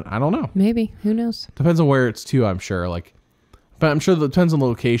on it. I don't know. Maybe. Who knows? Depends on where it's to, I'm sure. But I'm sure that depends on the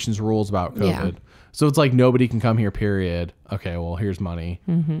location's rules about COVID. Yeah. So it's like nobody can come here, period. Okay, well, here's money.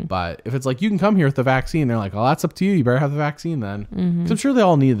 Mm-hmm. But if it's like you can come here with the vaccine, they're like, oh, that's up to you. You better have the vaccine then. Mm-hmm. I'm sure they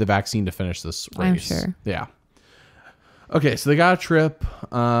all needed the vaccine to finish this race. I'm sure. Yeah. Okay, so they got a trip.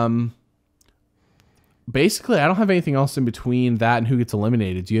 Basically, I don't have anything else in between that and who gets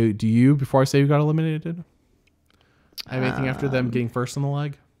eliminated. Do you before I say who got eliminated? I have anything after them getting first on the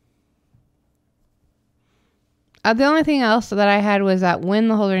leg? The only thing else that I had was that when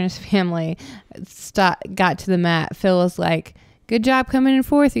the Holderness family got to the mat, Phil was like, good job coming in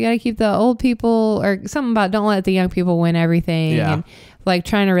fourth. You got to keep the old people, or something about don't let the young people win everything. Yeah. And like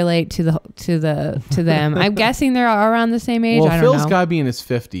trying to relate to them. I'm guessing they're around the same age. Well, I don't Phil's know. got to be in his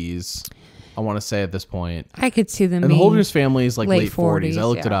 50s. I want to say at this point. I could see them. And the Holderness family is like late 40s. I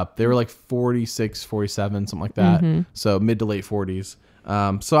looked it up. They were like 46, 47, something like that. Mm-hmm. So mid to late 40s.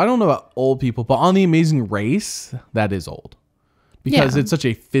 So I don't know about old people, but on The Amazing Race, that is old. Because it's such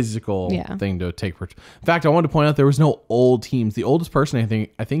a physical thing to take. In fact, I wanted to point out there was no old teams. The oldest person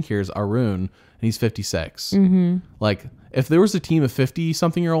I think here is Arun, and he's 56. Mm-hmm. Like, if there was a team of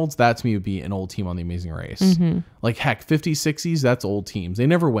 50-something-year-olds, that to me would be an old team on The Amazing Race. Mm-hmm. Like, heck, 50s, 60s, that's old teams. They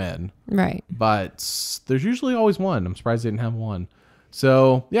never win. Right. But there's usually always one. I'm surprised they didn't have one.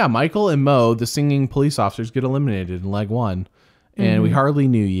 So, yeah, Michael and Mo, the singing police officers, get eliminated in leg one. And we hardly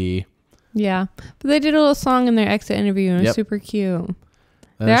knew ye. Yeah. But they did a little song in their exit interview, and it was super cute.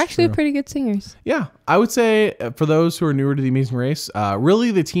 They're actually pretty good singers. Yeah. I would say for those who are newer to The Amazing Race,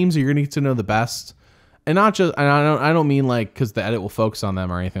 really the teams that you're going to get to know the best. And not just, and I don't mean like because the edit will focus on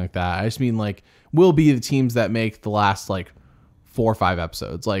them or anything like that. I just mean like will be the teams that make the last like 4 or 5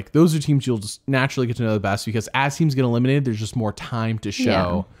 episodes. Like those are teams you'll just naturally get to know the best, because as teams get eliminated, there's just more time to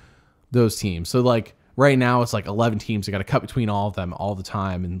show those teams. So like right now it's like 11 teams. You got to cut between all of them all the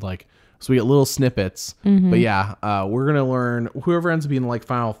time, and like so we get little snippets. But yeah, we're gonna learn whoever ends up being like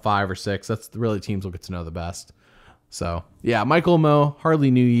final 5 or 6. That's really teams we'll get to know the best. So yeah, Michael and Mo, hardly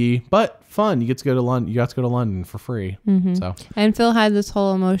knew ye, but fun. You get to go to London. You got to go to London for free. Mm-hmm. So and Phil had this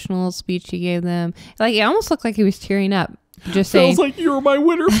whole emotional speech he gave them. Like it almost looked like he was tearing up. Just Phil's saying, like, you were my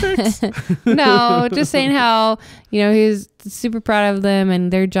winner picks. No, just saying how he's super proud of them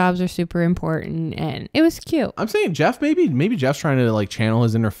and their jobs are super important, and it was cute. I'm saying Jeff, maybe Jeff's trying to like channel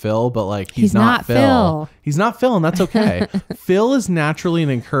his inner Phil, but like he's not Phil. He's not Phil, and that's okay. Phil is naturally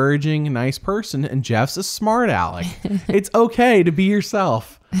an encouraging, nice person, and Jeff's a smart aleck. It's okay to be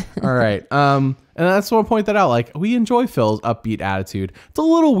yourself. All right. And that's what I point that out. Like, we enjoy Phil's upbeat attitude. It's a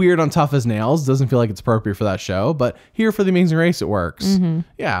little weird on Tough as Nails. Doesn't feel like it's appropriate for that show, but here for The Amazing Race, it works. Mm-hmm.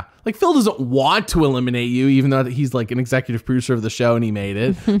 Yeah. Like, Phil doesn't want to eliminate you, even though he's like an executive producer of the show and he made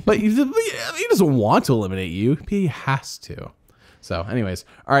it. But he doesn't want to eliminate you. He has to. So anyways.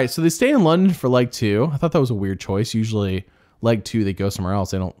 All right. So they stay in London for leg 2. I thought that was a weird choice. Usually leg 2, they go somewhere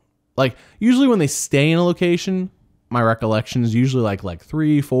else. They don't like, usually when they stay in a location, my recollection is usually like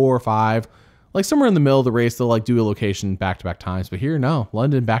 3, 4, 5, like somewhere in the middle of the race, they'll like do a location back-to-back times. But here, no,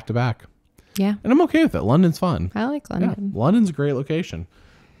 London back-to-back. Yeah. And I'm okay with it. London's fun. I like London. Yeah, London's a great location.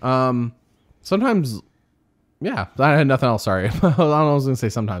 Sometimes, yeah, I had nothing else. Sorry. I don't know what I was going to say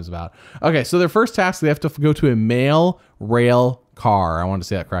sometimes about. Okay, so their first task, they have to go to a mail rail car. I want to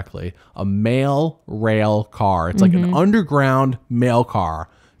say that correctly. A mail rail car. It's like an underground mail car.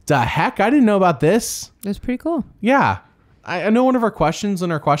 The heck? I didn't know about this. That's pretty cool. Yeah. I know one of our questions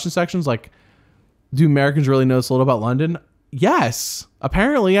in our question sections, like, do Americans really know so little about London? Yes.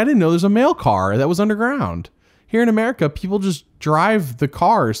 Apparently, I didn't know there's a mail car that was underground. Here in America, people just drive the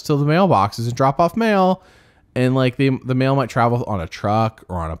cars to the mailboxes and drop off mail. and like the mail might travel on a truck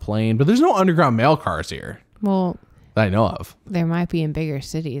or on a plane, but there's no underground mail cars here. Well, that I know of. There might be in bigger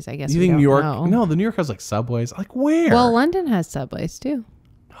cities, I guess. You think New York? No, the New York has like subways. Like where? Well, London has subways too.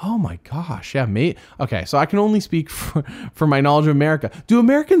 Oh my gosh, yeah, mate. Okay, so I can only speak for my knowledge of America. Do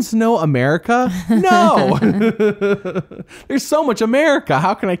Americans know America? No. There's so much America.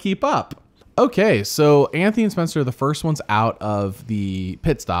 How can I keep up? Okay, so Anthony and Spencer are the first ones out of the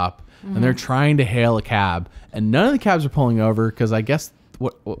pit stop, and they're trying to hail a cab, and none of the cabs are pulling over because I guess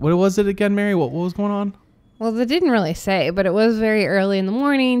what was it again, Mary? What was going on? Well, they didn't really say, but it was very early in the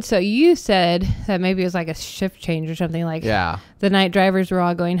morning. So you said that maybe it was like a shift change or something. Like the night drivers were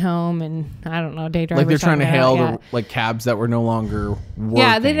all going home, and I don't know, day drivers. Like they're trying to hail the like cabs that were no longer working.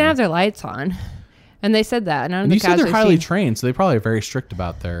 Yeah, they didn't have their lights on, and they said that. And you said they're highly trained, so they probably are very strict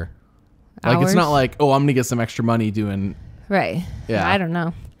about their. Like hours? It's not like, oh, I'm gonna get some extra money doing. Right. Yeah. I don't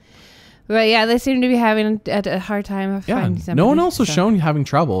know. But yeah, they seem to be having a hard time finding somebody. No one else was shown having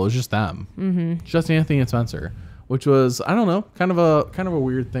trouble. It was just them. Mm-hmm. Just Anthony and Spencer, which was, I don't know, kind of a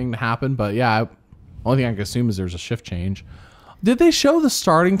weird thing to happen. But yeah, only thing I can assume is there's a shift change. Did they show the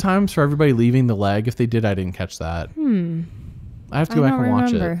starting times for everybody leaving the leg? If they did, I didn't catch that. I have to go back and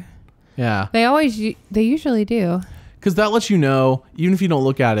watch it. Yeah. They usually do. Because that lets you know, even if you don't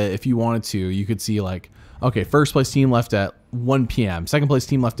look at it, if you wanted to, you could see like, okay, first place team left at 1 p.m. Second place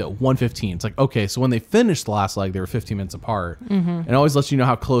team left at 1:15. It's like, okay, so when they finished the last leg, they were 15 minutes apart. And it always lets you know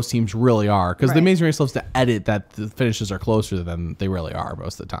how close teams really are. Because the Amazing Race loves to edit that the finishes are closer than they really are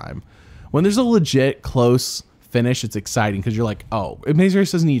most of the time. When there's a legit close finish, it's exciting because you're like, oh, Amazing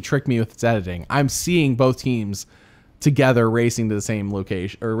Race doesn't need to trick me with its editing. I'm seeing both teams together racing to the same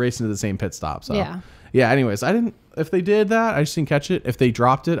location or racing to the same pit stop. So yeah, anyways, if they did that, I just didn't catch it. If they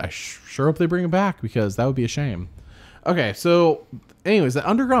dropped it, I sure hope they bring it back because that would be a shame. Okay, so anyways, the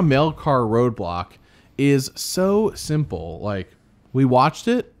underground mail car roadblock is so simple. Like, we watched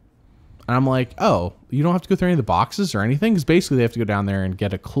it, and I'm like, oh, you don't have to go through any of the boxes or anything? Because basically they have to go down there and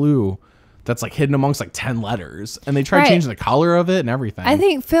get a clue that's like hidden amongst like 10 letters. And they try changing the color of it and everything. I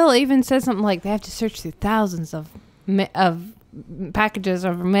think Phil even said something like they have to search through thousands of packages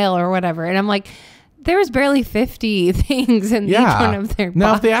of mail or whatever. And I'm like, there was barely 50 things in each one of their boxes.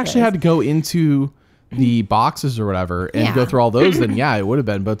 Now, if they actually had to go into the boxes or whatever and go through all those, then yeah, it would have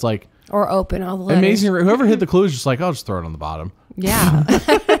been. But it's like, or open all the letters. Amazing. Whoever hit the clue is just like, I'll just throw it on the bottom. Yeah.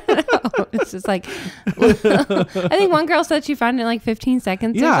 It's just like, I think one girl said she found it in like 15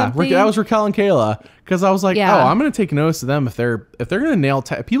 seconds. Yeah, or something. That was Raquel and Kayla, because I was like, oh, I'm gonna take notice of them if they're gonna nail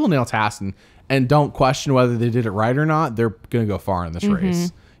people nail tasks and don't question whether they did it right or not. They're gonna go far in this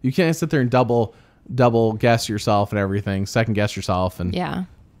race. You can't sit there and double guess yourself and everything, second guess yourself, and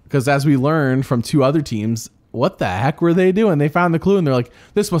because as we learned from two other teams, what the heck were they doing? They found the clue and they're like,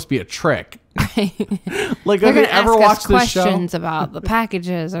 this must be a trick. Like, they're gonna ever watch this show? Questions about the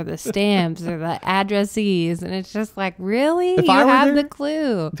packages or the stamps or the addressees, and it's just like, really? You have the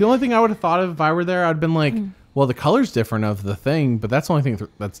clue. The only thing I would have thought of if I were there, I'd been like, well, the color's different of the thing, but that's the only thing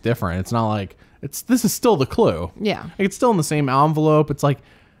that's different. It's not like this is still the clue. Yeah, like, it's still in the same envelope. It's like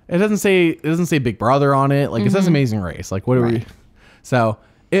it doesn't say Big Brother on it. Like it says Amazing Race. Like, what are we? So.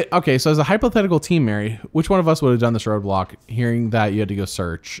 Okay, so as a hypothetical team, Mary, which one of us would have done this roadblock hearing that you had to go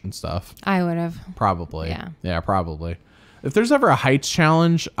search and stuff? I would have. Probably. Yeah, probably. If there's ever a heights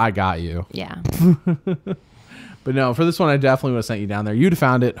challenge, I got you. Yeah. But no, for this one, I definitely would have sent you down there. You'd have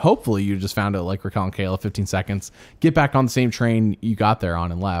found it. Hopefully, you just found it like Raquel and Kayla, 15 seconds. Get back on the same train you got there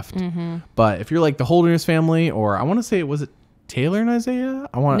on and left. But if you're like the Holderness family, or I want to say, was it Taylor and Isaiah?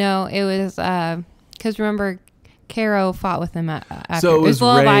 No, it was, because remember, Caro fought with them after. So it was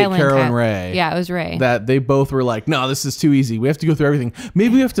Ray, Caro, and Ray. Yeah, it was Ray. That they both were like, no, this is too easy. We have to go through everything.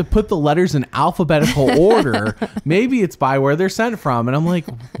 Maybe we have to put the letters in alphabetical order. Maybe it's by where they're sent from. And I'm like,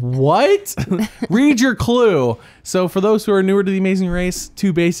 what? Read your clue. So for those who are newer to the Amazing Race,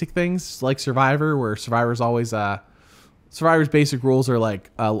 two basic things like Survivor, where Survivor's always Survivor's basic rules are like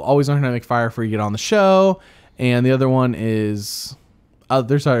always learn how to make fire before you get on the show, and the other one is.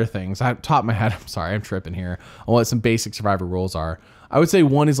 There's other things. I top of my head. I'm sorry, I'm tripping here on what some basic Survivor rules are. I would say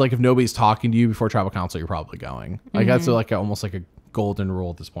one is like if nobody's talking to you before tribal council, you're probably going. Like that's like almost like a golden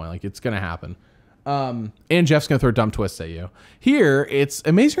rule at this point. Like it's gonna happen. And Jeff's gonna throw dumb twists at you. Here, it's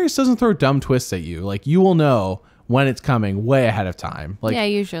Amazing Race doesn't throw dumb twists at you. Like you will know when it's coming way ahead of time. Like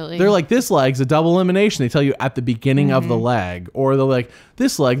usually they're like, this leg's a double elimination. They tell you at the beginning of the leg, or they're like,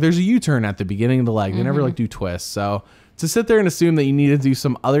 this leg, there's a U-turn at the beginning of the leg. They never like do twists. So to sit there and assume that you need to do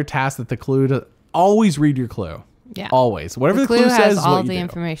some other task that the clue to always read your clue. Yeah. Always. Whatever the clue says has is all what you the do.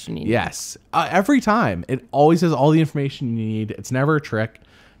 Information you need. Yes. Every time. It always has all the information you need. It's never a trick.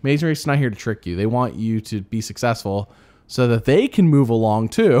 Amazing Race is not here to trick you. They want you to be successful so that they can move along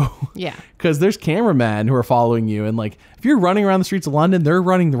too. Yeah. Because there's cameramen who are following you. And like, if you're running around the streets of London, they're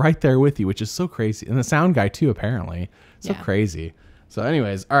running right there with you, which is so crazy. And the sound guy too, apparently. So crazy. So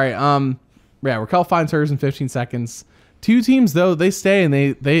anyways, all right. Yeah, Raquel finds hers in 15 seconds. Two teams, though, they stay and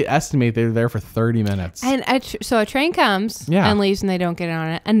they estimate they're there for 30 minutes. And so a train comes and leaves and they don't get on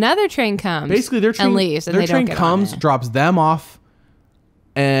it. Another train comes basically their train, and leaves and their they train don't get comes, on it. drops them off,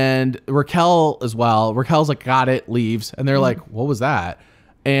 and Raquel as well. Raquel's like, got it, leaves. And they're like, what was that?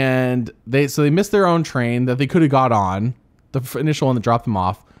 And they miss their own train that they could have got on, the initial one that dropped them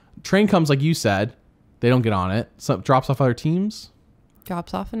off. Train comes, like you said. They don't get on it. So it drops off other teams.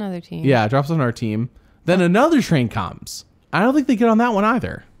 Drops off another team. Yeah, drops off another team. Then another train comes. I don't think they get on that one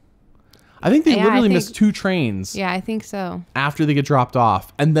either. I think they literally miss 2 trains. Yeah, I think so. After they get dropped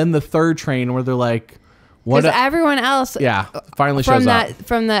off. And then the third train where they're like, what? Because everyone else finally shows up.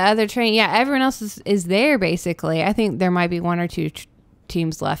 From the other train. Yeah, everyone else is there basically. I think there might be 1 or 2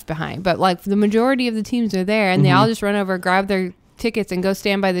 teams left behind. But like the majority of the teams are there and they all just run over, grab their tickets and go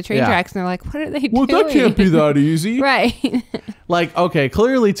stand by the train tracks and they're like, what are they doing? Well, that can't be that easy. Right. Like, okay,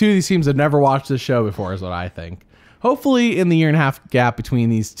 clearly 2 of these teams have never watched this show before is what I think. Hopefully in the year and a half gap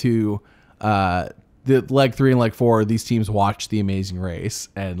between these two, the leg 3 and leg 4, these teams watch The Amazing Race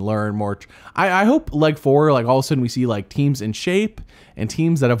and learn more. I hope leg 4, like all of a sudden we see like teams in shape and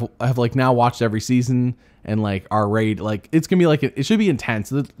teams that have like now watched every season and like are ready. Like it's going to be like, it should be intense.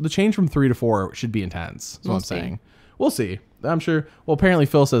 The change from 3 to 4 should be intense. That's what I'm saying. We'll see. I'm sure. Well, apparently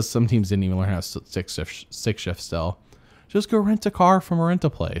Phil says some teams didn't even learn how to six shift still. Just go rent a car from a rental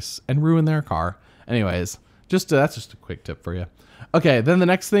place and ruin their car. Anyways, that's just a quick tip for you. Okay, then the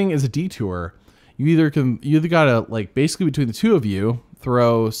next thing is a detour. You either gotta like basically between the 2 of you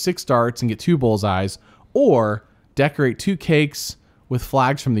throw 6 darts and get 2 bullseyes, or decorate 2 cakes with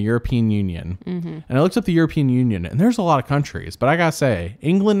flags from the European Union. And I looked up the European Union, and there's a lot of countries, but I gotta say,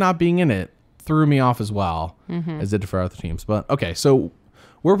 England not being in it threw me off as well, as did for other teams. But okay, so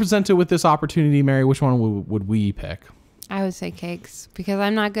we're presented with this opportunity, Mary. Which one would we pick? I would say cakes because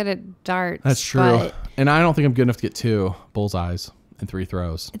I'm not good at darts. That's true. And I don't think I'm good enough to get 2 bullseyes and 3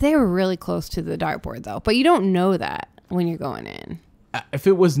 throws. They were really close to the dartboard though, but you don't know that when you're going in. If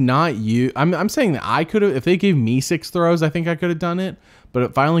it was not you, I'm saying that I could have, if they gave me 6 throws, I think I could have done it. But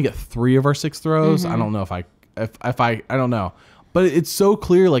if I only get 3 of our 6 throws, I don't know if I don't know. But it's so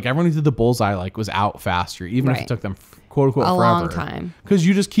clear, like everyone who did the bullseye like was out faster, even if it took them quote unquote forever. A long time. Because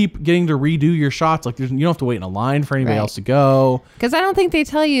you just keep getting to redo your shots. Like you don't have to wait in a line for anybody else to go. Because I don't think they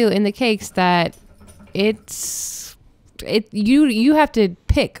tell you in the cakes that you have to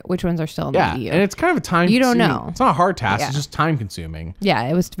pick which ones are still in the EU. And it's kind of a time. You don't know. It's not a hard task. It's just time consuming. Yeah,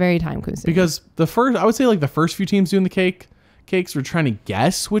 it was very time consuming. Because I would say like the first few teams doing the cakes were trying to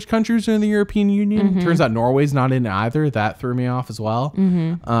guess which countries are in the European Union. Turns out Norway's not in either. That threw me off as well.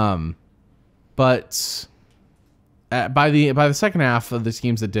 But by the second half of the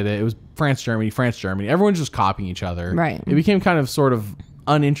teams that did it, it was France, Germany. Everyone's just copying each other. Right. It became kind of sort of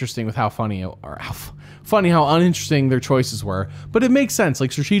uninteresting with how uninteresting their choices were. But it makes sense.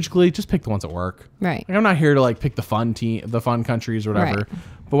 Like strategically, just pick the ones that work. Right. Like, I'm not here to like pick the fun countries or whatever. Right.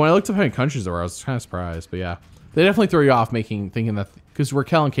 But when I looked up how many countries there were, I was kind of surprised. But yeah. They definitely throw you off thinking that because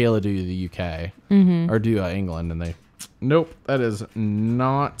Raquel and Kayla do the UK or do England, and nope, that is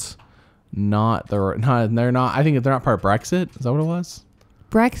not they're not. I think they're not part of Brexit. Is that what it was?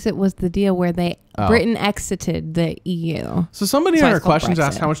 Brexit was the deal where Britain exited the EU. So somebody on our questions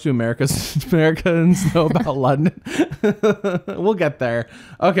asked, how much do Americans know about London? We'll get there.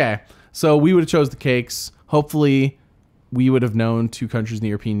 Okay, so we would have chose the cakes. Hopefully we would have known 2 countries in the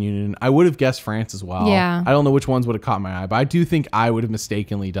European Union. I would have guessed France as well. Yeah. I don't know which ones would have caught my eye, but I do think I would have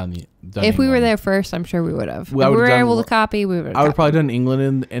mistakenly done if England. We were there first, I'm sure we would have. If we were able to copy, we would have. I would have probably done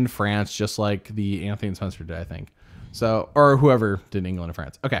England and France, just like the Anthony and Spencer did, I think. So, or whoever did England and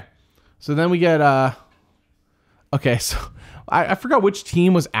France. Okay. So then we get, okay. So I forgot which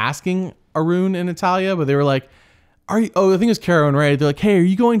team was asking Arun and Natalia, but they were like, the thing is Caro and Ray. They're like, hey, are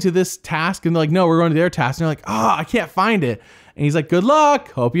you going to this task? And they're like, no, we're going to their task. And they're like, I can't find it. And he's like, good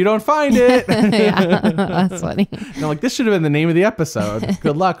luck. Hope you don't find it. Yeah, that's funny. And I'm like, this should have been the name of the episode.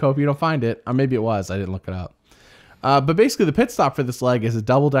 Good luck. Hope you don't find it. Or maybe it was. I didn't look it up. But basically, the pit stop for this leg is a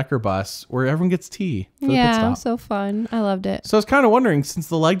double-decker bus where everyone gets tea for the pit stop. So fun. I loved it. So I was kind of wondering, since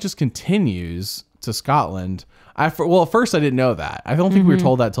the leg just continues to Scotland, at first I didn't know that. I don't think we were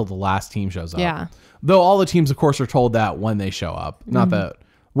told that until the last team shows up. Yeah. Though all the teams, of course, are told that when they show up. Not that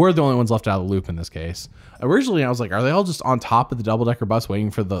We're the only ones left out of the loop in this case. Originally, I was like, are they all just on top of the double-decker bus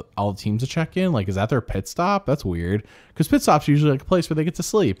waiting for all the teams to check in? Like, is that their pit stop? That's weird. Because pit stop's usually like a place where they get to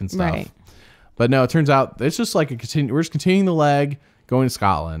sleep and stuff. Right. But no, it turns out it's just like we're just continuing the leg going to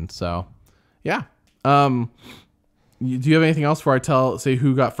Scotland. So, yeah. Do you have anything else before I say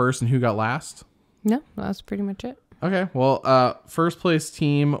who got first and who got last? No, that's pretty much it. Okay. Well, first place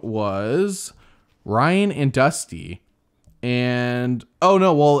team was Ryan and Dusty. And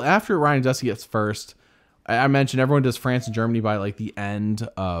after Ryan and Dusty gets first, I mentioned everyone does France and Germany by like the end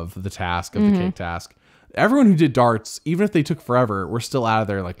of the task of the cake task. Everyone who did darts, even if they took forever, were still out of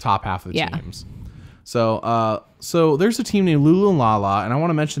their like top half of the teams. So there's a team named Lulu and Lala, and I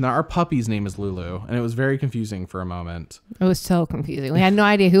want to mention that our puppy's name is Lulu, and it was very confusing for a moment. It was so confusing. We had no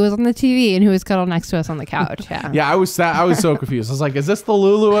idea who was on the TV and who was cuddled next to us on the couch. Yeah, yeah, I was so confused. I was like, is this the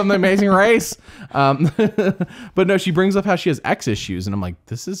Lulu in The Amazing Race? But no, she brings up how she has ex issues, and I'm like,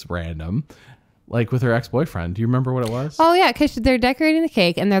 this is random. Like with her ex-boyfriend. Do you remember what it was? Oh yeah, because they're decorating the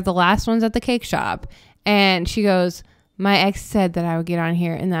cake, and they're the last ones at the cake shop, and she goes, my ex said that I would get on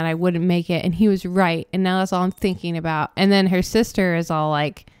here and that I wouldn't make it. And he was right. And now that's all I'm thinking about. And then her sister is all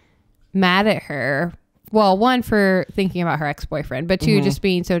like mad at her. Well, one, for thinking about her ex-boyfriend, but two, just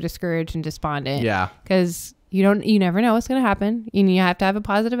being so discouraged and despondent. Yeah. Because you never know what's going to happen. And you have to have a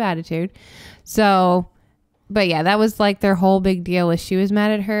positive attitude. So, but yeah, that was like their whole big deal was she was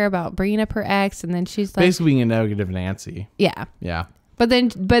mad at her about bringing up her ex. And then she's like. Basically being a negative Nancy. Yeah. Yeah. But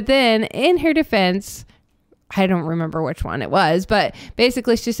then in her defense, I don't remember which one it was, but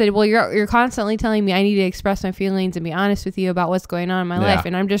basically she said, well, you're constantly telling me I need to express my feelings and be honest with you about what's going on in my life.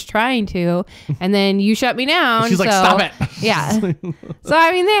 And I'm just trying to. And then you shut me down. She's like, stop it. Yeah. So,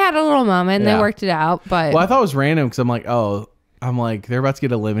 I mean, they had a little moment and they worked it out. But well, I thought it was random because I'm like, they're about to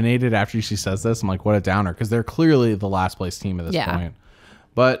get eliminated after she says this. I'm like, what a downer. Because they're clearly the last place team at this point.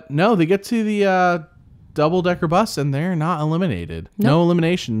 But no, they get to the double-decker bus and they're not eliminated. Nope. No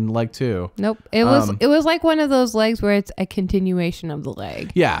elimination leg 2. Nope. It was like one of those legs where it's a continuation of the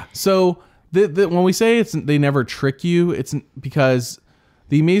leg. Yeah. So when we say they never trick you, it's because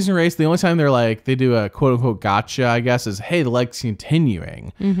the Amazing Race, the only time they do a quote-unquote gotcha, I guess, is, hey, the leg's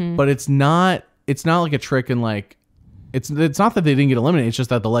continuing. But it's not like a trick and like it's not that they didn't get eliminated, it's just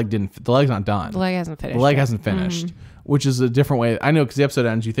that the leg's not done. The leg hasn't finished. The leg hasn't finished, which is a different way. I know because the episode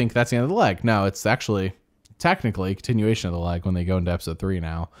ends, you think that's the end of the leg. No, it's actually technically a continuation of the leg when they go into episode 3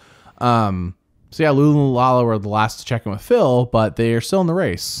 now. So yeah, Lulu and Lala were the last to check in with Phil, but they are still in the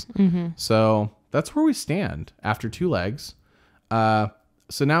race. So that's where we stand after 2 legs.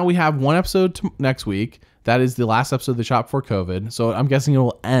 So now we have 1 episode next week. That is the last episode of the shop before COVID. So I'm guessing it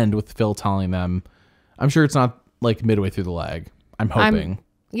will end with Phil telling them. I'm sure it's not like midway through the leg. I'm hoping.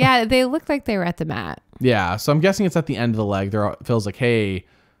 Yeah, they looked like they were at the mat. Yeah, so I'm guessing it's at the end of the leg. Phil's like, hey,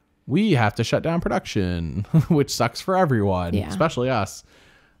 we have to shut down production, which sucks for everyone, especially us.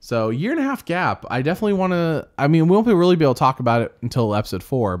 So 1.5 year gap. I definitely want to, I mean, we won't really be able to talk about it until episode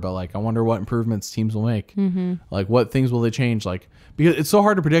 4, but like, I wonder what improvements teams will make. Like what things will they change? Like, because it's so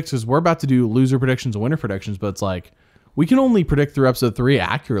hard to predict because we're about to do loser predictions and winner predictions, but it's like, we can only predict through episode 3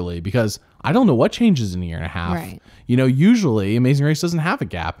 accurately because I don't know what changes in 1.5 years. Right. Usually Amazing Race doesn't have a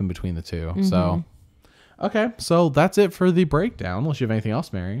gap in between the 2. So, okay. So that's it for the breakdown. Unless you have anything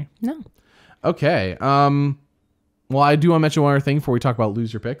else, Mary. No. Okay. Well, I do want to mention one other thing before we talk about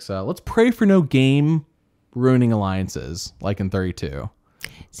loser picks. Let's pray for no game ruining alliances like in 32.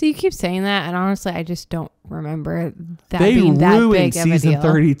 So you keep saying that, and honestly, I just don't remember that being that big of a deal. They ruined season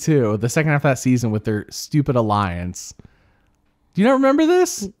 32, the second half of that season, with their stupid alliance. Do you not remember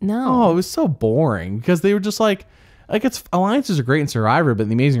this? No. Oh, it was so boring because they were just like it's alliances are great in Survivor, but in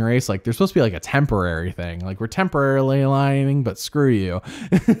the Amazing Race, like they're supposed to be like a temporary thing. Like we're temporarily aligning, but screw you.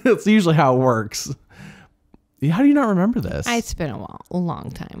 That's usually how it works. How do you not remember this? It's been a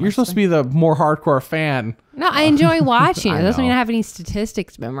long time. You're supposed to be the more hardcore fan. No, I enjoy watching. It doesn't mean I have any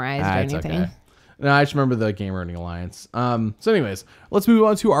statistics memorized or anything. Okay. No, I just remember the Game Ruining Alliance. So anyways, let's move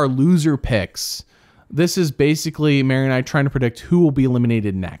on to our loser picks. This is basically Mary and I trying to predict who will be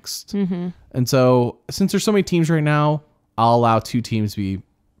eliminated next. And so since there's so many teams right now, I'll allow 2 teams to be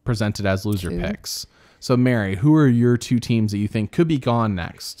presented as loser picks. So Mary, who are your 2 teams that you think could be gone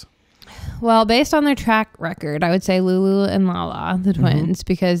next? Well, based on their track record, I would say Lulu and Lala, the twins,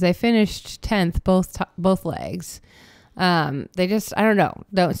 because they finished 10th both legs. They just, I don't know,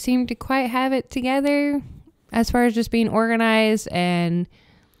 don't seem to quite have it together as far as just being organized and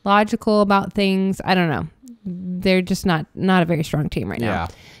logical about things. I don't know. They're just not a very strong team right now.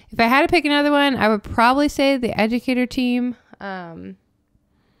 If I had to pick another one, I would probably say the educator team,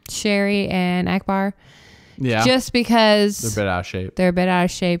 Sherry and Akbar. Yeah. Just because they're a bit out of shape. They're a bit out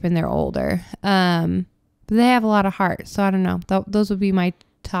of shape and they're older. But they have a lot of heart. So I don't know. Those would be my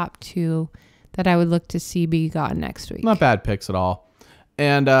top 2 that I would look to see be gotten next week. Not bad picks at all.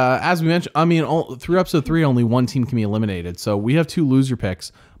 And as we mentioned, I mean, through episode 3, only one team can be eliminated. So we have 2 loser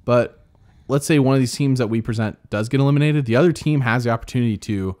picks. But let's say one of these teams that we present does get eliminated. The other team has the opportunity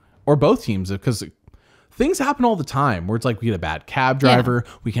to, or both teams, because things happen all the time where it's like we get a bad cab driver,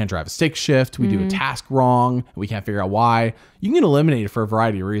 we can't drive a stick shift, we do a task wrong, we can't figure out why. You can get eliminated for a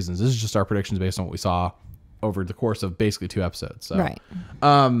variety of reasons. This is just our predictions based on what we saw over the course of basically 2 episodes. So, right.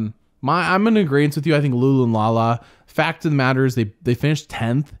 I'm in agreement with you. I think Lulu and Lala, fact of the matter is they finished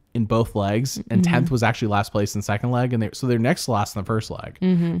 10th in both legs, and 10th was actually last place in the second leg, and so they're next to last in the first leg.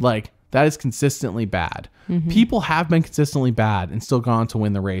 Like, that is consistently bad. People have been consistently bad and still gone on to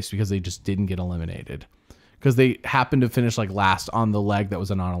win the race because they just didn't get eliminated, because they happened to finish like last on the leg that was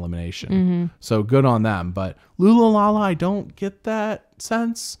a non-elimination. So good on them. But Lulu and Lala, I don't get that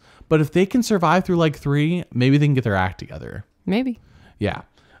sense. But if they can survive through leg 3, maybe they can get their act together. Maybe. Yeah.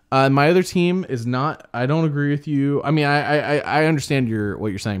 My other team is not. I don't agree with you. I mean, I understand what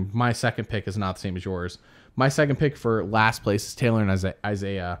you're saying. My second pick is not the same as yours. My second pick for last place is Taylor and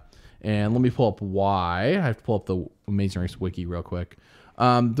Isaiah. And let me pull up why. I have to pull up the Amazing Race wiki real quick.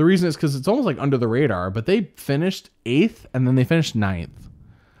 The reason is because it's almost like under the radar, but they finished 8th and then they finished 9th.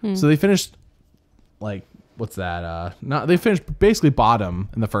 So they finished like, what's that? They finished basically bottom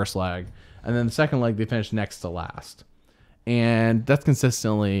in the first leg, and then the second leg they finished next to last. And that's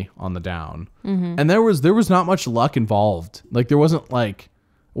consistently on the down. And there was not much luck involved. Like it wasn't like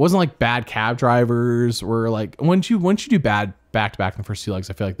bad cab drivers, or like once you do bad back to back in the first 2 legs,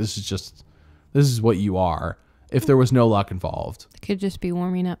 I feel like this is what you are if there was no luck involved. It could just be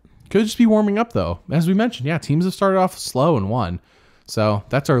warming up. Could just be warming up though. As we mentioned, yeah, teams have started off slow and won. So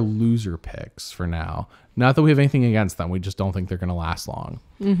that's our loser picks for now. Not that we have anything against them. We just don't think they're going to last long.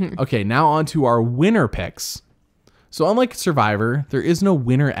 Okay, now on to our winner picks. So unlike Survivor, there is no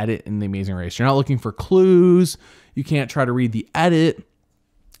winner edit in The Amazing Race. You're not looking for clues. You can't try to read the edit.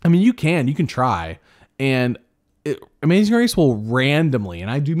 I mean, you can try. And Amazing Race will randomly, and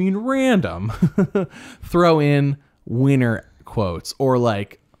I do mean random, throw in winner quotes, or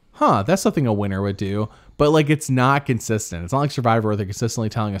like, that's something a winner would do. But like, it's not consistent. It's not like Survivor where they're consistently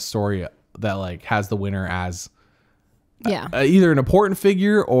telling a story that like has the winner as either an important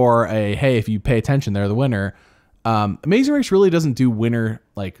figure or hey, if you pay attention, they're the winner. Amazing Race really doesn't do winner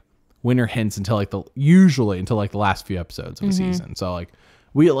hints until the last few episodes of the season. So like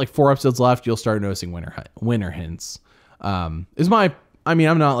we get like 4 episodes left, you'll start noticing winner hints. I'm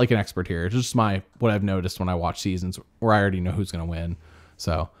not like an expert here. It's just what I've noticed when I watch seasons where I already know who's gonna win.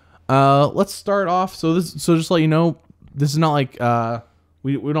 So let's start off. So just to let you know, this is not like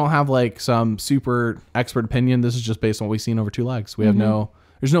we don't have like some super expert opinion. This is just based on what we've seen over 2 legs. We have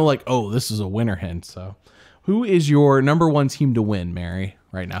there's no like, oh, this is a winner hint. So who is your number 1 team to win, Mary,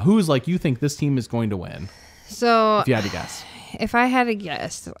 right now? Who is like, you think this team is going to win? So if you had to guess. If I had to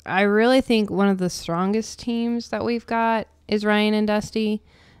guess, I really think one of the strongest teams that we've got is Ryan and Dusty.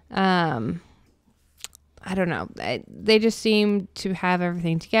 I don't know. They just seem to have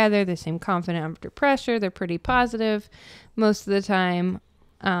everything together. They seem confident under pressure. They're pretty positive most of the time.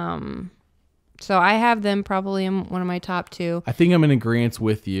 So I have them probably in one of my top 2. I think I'm in agreement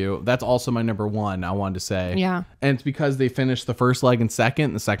with you. That's also my number 1, I wanted to say. Yeah. And it's because they finished the first leg in second,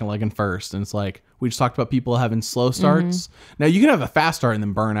 and the second leg in first. And it's like, we just talked about people having slow starts. Now, you can have a fast start and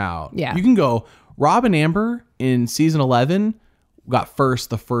then burn out. Yeah. You can go, Rob and Amber in season 11 got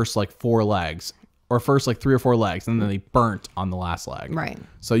the first like 4 legs, or first like 3 or 4 legs, and then they burnt on the last leg. Right.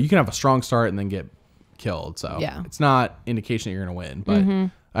 So you can have a strong start and then get killed. So it's not indication that you're going to win,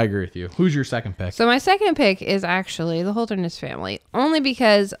 but I agree with you. Who's your second pick? So my second pick is actually the Holderness family, only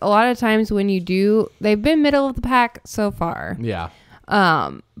because a lot of times when they've been middle of the pack so far. Yeah.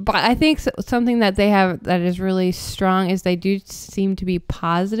 But I think something that they have that is really strong is they do seem to be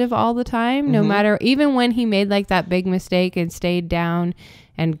positive all the time, no matter, even when he made like that big mistake and stayed down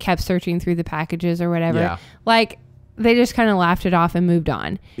and kept searching through the packages or whatever. Yeah. Like, they just kind of laughed it off and moved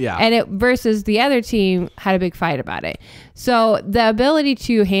on. Yeah. And versus the other team had a big fight about it. So the ability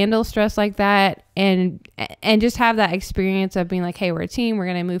to handle stress like that and just have that experience of being like, hey, we're a team, we're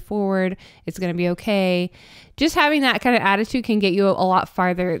going to move forward, it's going to be okay. Just having that kind of attitude can get you a lot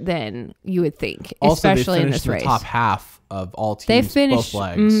farther than you would think, also, especially in this race. The top half of all teams, they finished both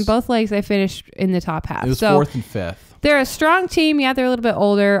legs. Both legs. They finished in the top half. It was 4th and 5th. They're a strong team. Yeah, they're a little bit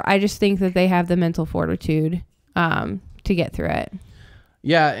older. I just think that they have the mental fortitude to get through it.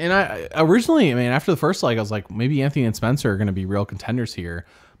 Yeah, and I originally, after the first leg, I was like, maybe Anthony and Spencer are going to be real contenders here.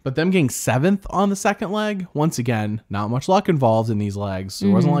 But them getting 7th on the second leg, once again, not much luck involved in these legs. So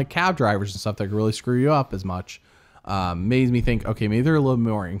it wasn't like cab drivers and stuff that could really screw you up as much. Made me think, okay, maybe they're a little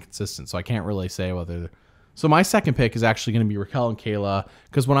more inconsistent. So I can't really say whether. So my second pick is actually going to be Raquel and Kayla,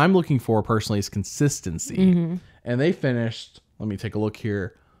 because what I'm looking for personally is consistency. And they finished, let me take a look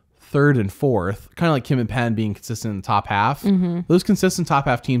here, 3rd and 4th, kind of like Kim and Penn being consistent in the top half. Those consistent top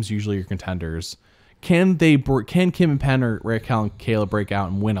half teams usually are contenders. Can Kim and Penn or Raquel and Kayla break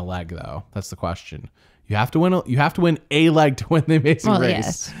out and win a leg though? That's the question. You have to win a leg to win the Amazing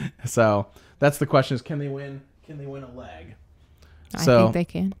Race. Yes. So that's the question: is can they win a leg? I think they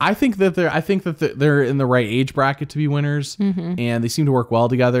can. I think that they're in the right age bracket to be winners, and they seem to work well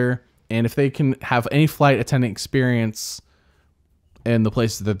together. And if they can have any flight attendant experience in the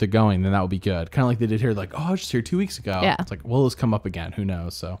places that they're going, then that would be good. Kind of like they did here. Like, oh, I was just here 2 weeks ago. Yeah. It's like, will this come up again? Who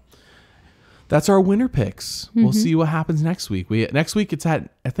knows? So that's our winner picks. We'll see what happens next week. Next week it's at,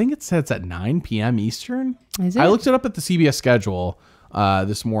 I think it says at 9 p.m. Eastern. Is it? I looked it up at the CBS schedule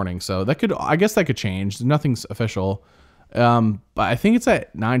this morning, so I guess that could change. Nothing's official. But I think it's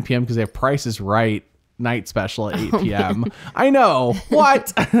at 9 p.m. because they have Price is Right night special at 8 p.m. I know.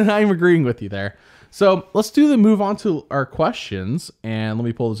 What? I'm agreeing with you there. So let's move on to our questions. And let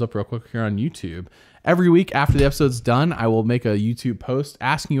me pull this up real quick here on YouTube. Every week after the episode's done, I will make a YouTube post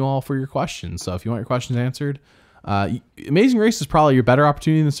asking you all for your questions. So if you want your questions answered, Amazing Race is probably your better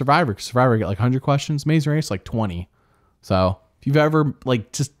opportunity than Survivor, because Survivor get like 100 questions. Amazing Race like 20. So if you've ever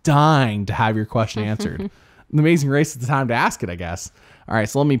like just dying to have your question answered, the Amazing Race is the time to ask it, I guess. All right,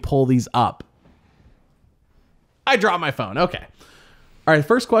 so let me pull these up. I dropped my phone. Okay. All right,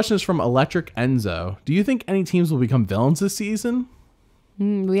 first question is from Electric Enzo. Do you think any teams will become villains this season?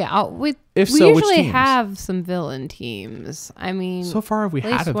 Yeah, we so, usually have some villain teams. I mean, so far have we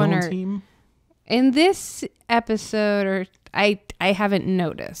had a villain team? In this episode, or I haven't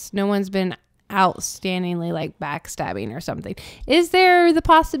noticed. No one's been outstandingly like backstabbing or something. Is there the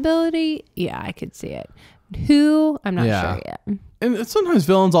possibility? Yeah, I could see it. Who? I'm not sure yet. And sometimes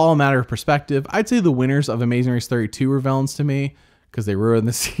villains all a matter of perspective. I'd say the winners of Amazing Race 32 were villains to me, because they ruined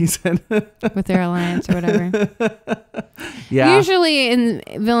the season with their alliance or whatever. Yeah. Usually in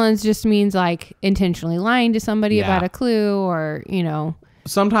villains just means like intentionally lying to somebody about a clue, or, you know.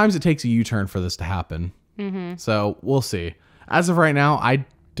 Sometimes it takes a U-turn for this to happen. So we'll see. As of right now, I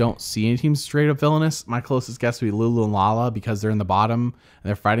don't see any teams straight up villainous. My closest guess would be Lulu and Lala, because they're in the bottom and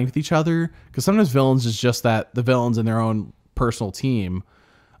they're fighting with each other. Because sometimes villains is just that the villains in their own personal team.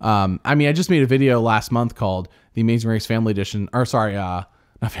 I mean, I just made a video last month called The Amazing Race Family Edition, or sorry, not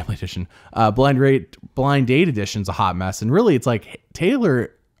Family Edition, Blind Date Edition's a hot mess. And really, it's like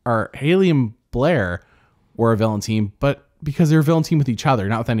Taylor or Haley and Blair were a villain team, but because they're a villain team with each other,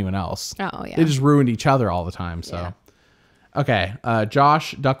 not with anyone else. Oh, yeah. They just ruined each other all the time. So, yeah. Okay.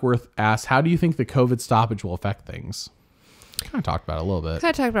 Josh Duckworth asks, how do you think the COVID stoppage will affect things? Kind of talked about it a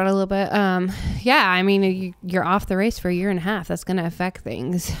little bit. Yeah, I mean, you're off the race for a year and a half. That's going to affect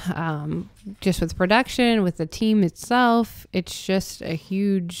things. Just with production, with the team itself, it's just a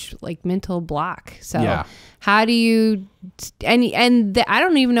huge like mental block. So how do you, I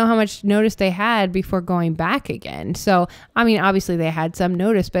don't even know how much notice they had before going back again. So, I mean, obviously they had some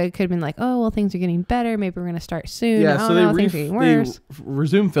notice, but it could have been like, oh, well, things are getting better. Maybe we're going to start soon. Yeah, so things are getting worse. They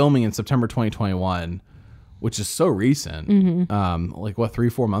resumed filming in September 2021. Which is so recent, like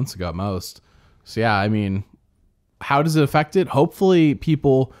 3-4 months ago at most. So yeah, I mean, how does it affect it? Hopefully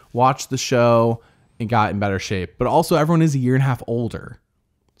people watched the show and got in better shape, but also everyone is a year and a half older.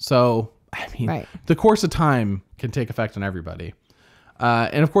 So, I mean, the course of time can take effect on everybody.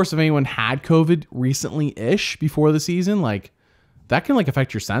 And of course, if anyone had COVID recently-ish before the season, like that can like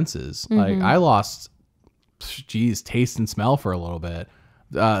affect your senses. Like I lost, taste and smell for a little bit.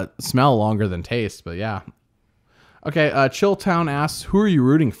 Smell longer than taste, but yeah. Okay, Chilltown asks, who are you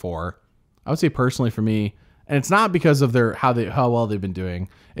rooting for? I would say personally for me, and it's not because of how well they've been doing.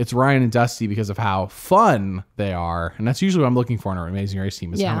 It's Ryan and Dusty because of how fun they are, and that's usually what I'm looking for in an Amazing Race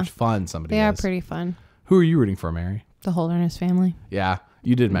team is how much fun somebody is. They are pretty fun. Who are you rooting for, Mary? The Holderness family. Yeah,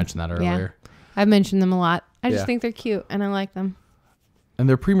 you did mention that earlier. Yeah. I've mentioned them a lot. I just think they're cute, and I like them. And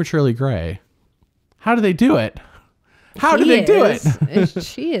they're prematurely gray. How do they do it? How do they do it?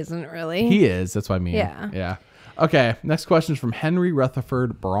 She isn't really. He is. That's what I mean. Yeah. Yeah. Okay, next question is from Henry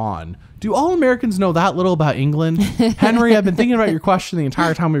Rutherford Braun. Do all Americans know that little about England? Henry, I've been thinking about your question the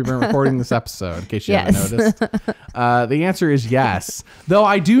entire time we've been recording this episode, in case you haven't noticed. The answer is yes. Though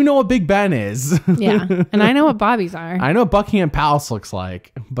I do know what Big Ben is. Yeah, and I know what Bobbies are. I know what Buckingham Palace looks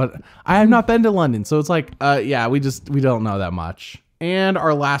like, but I have not been to London, so it's like, we don't know that much. And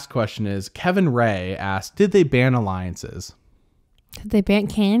our last question is, Kevin Ray asked, did they ban alliances?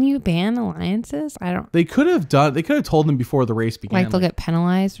 Can you ban alliances? I don't. They could have told them before the race began. Like they'll get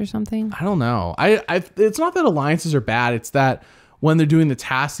penalized or something. I don't know. It's not that alliances are bad. It's that when they're doing the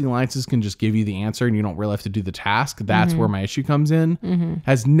task, the alliances can just give you the answer and you don't really have to do the task. That's where my issue comes in.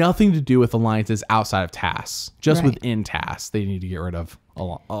 Has nothing to do with alliances outside of tasks. Just within tasks, they need to get rid of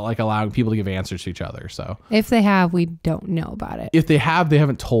like allowing people to give answers to each other. So if they have, we don't know about it. If they have, they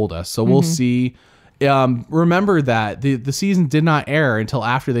haven't told us. So we'll see. Remember that the season did not air until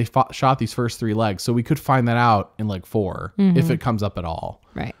after they shot these first 3 legs. So we could find that out in like 4 if it comes up at all.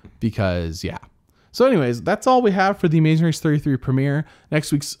 Right. Because So anyways, that's all we have for the Amazing Race 33 premiere.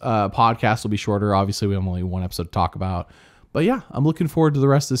 Next week's podcast will be shorter. Obviously, we have only 1 episode to talk about. But yeah, I'm looking forward to the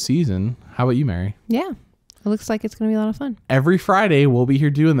rest of the season. How about you, Mary? Yeah, it looks like it's going to be a lot of fun. Every Friday, we'll be here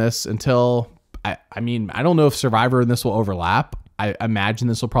doing this until, I don't know if Survivor and this will overlap. I imagine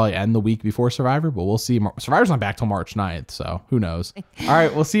this will probably end the week before Survivor, but we'll see. Survivor's not back till March 9th, so who knows? All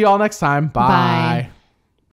right, we'll see you all next time. Bye.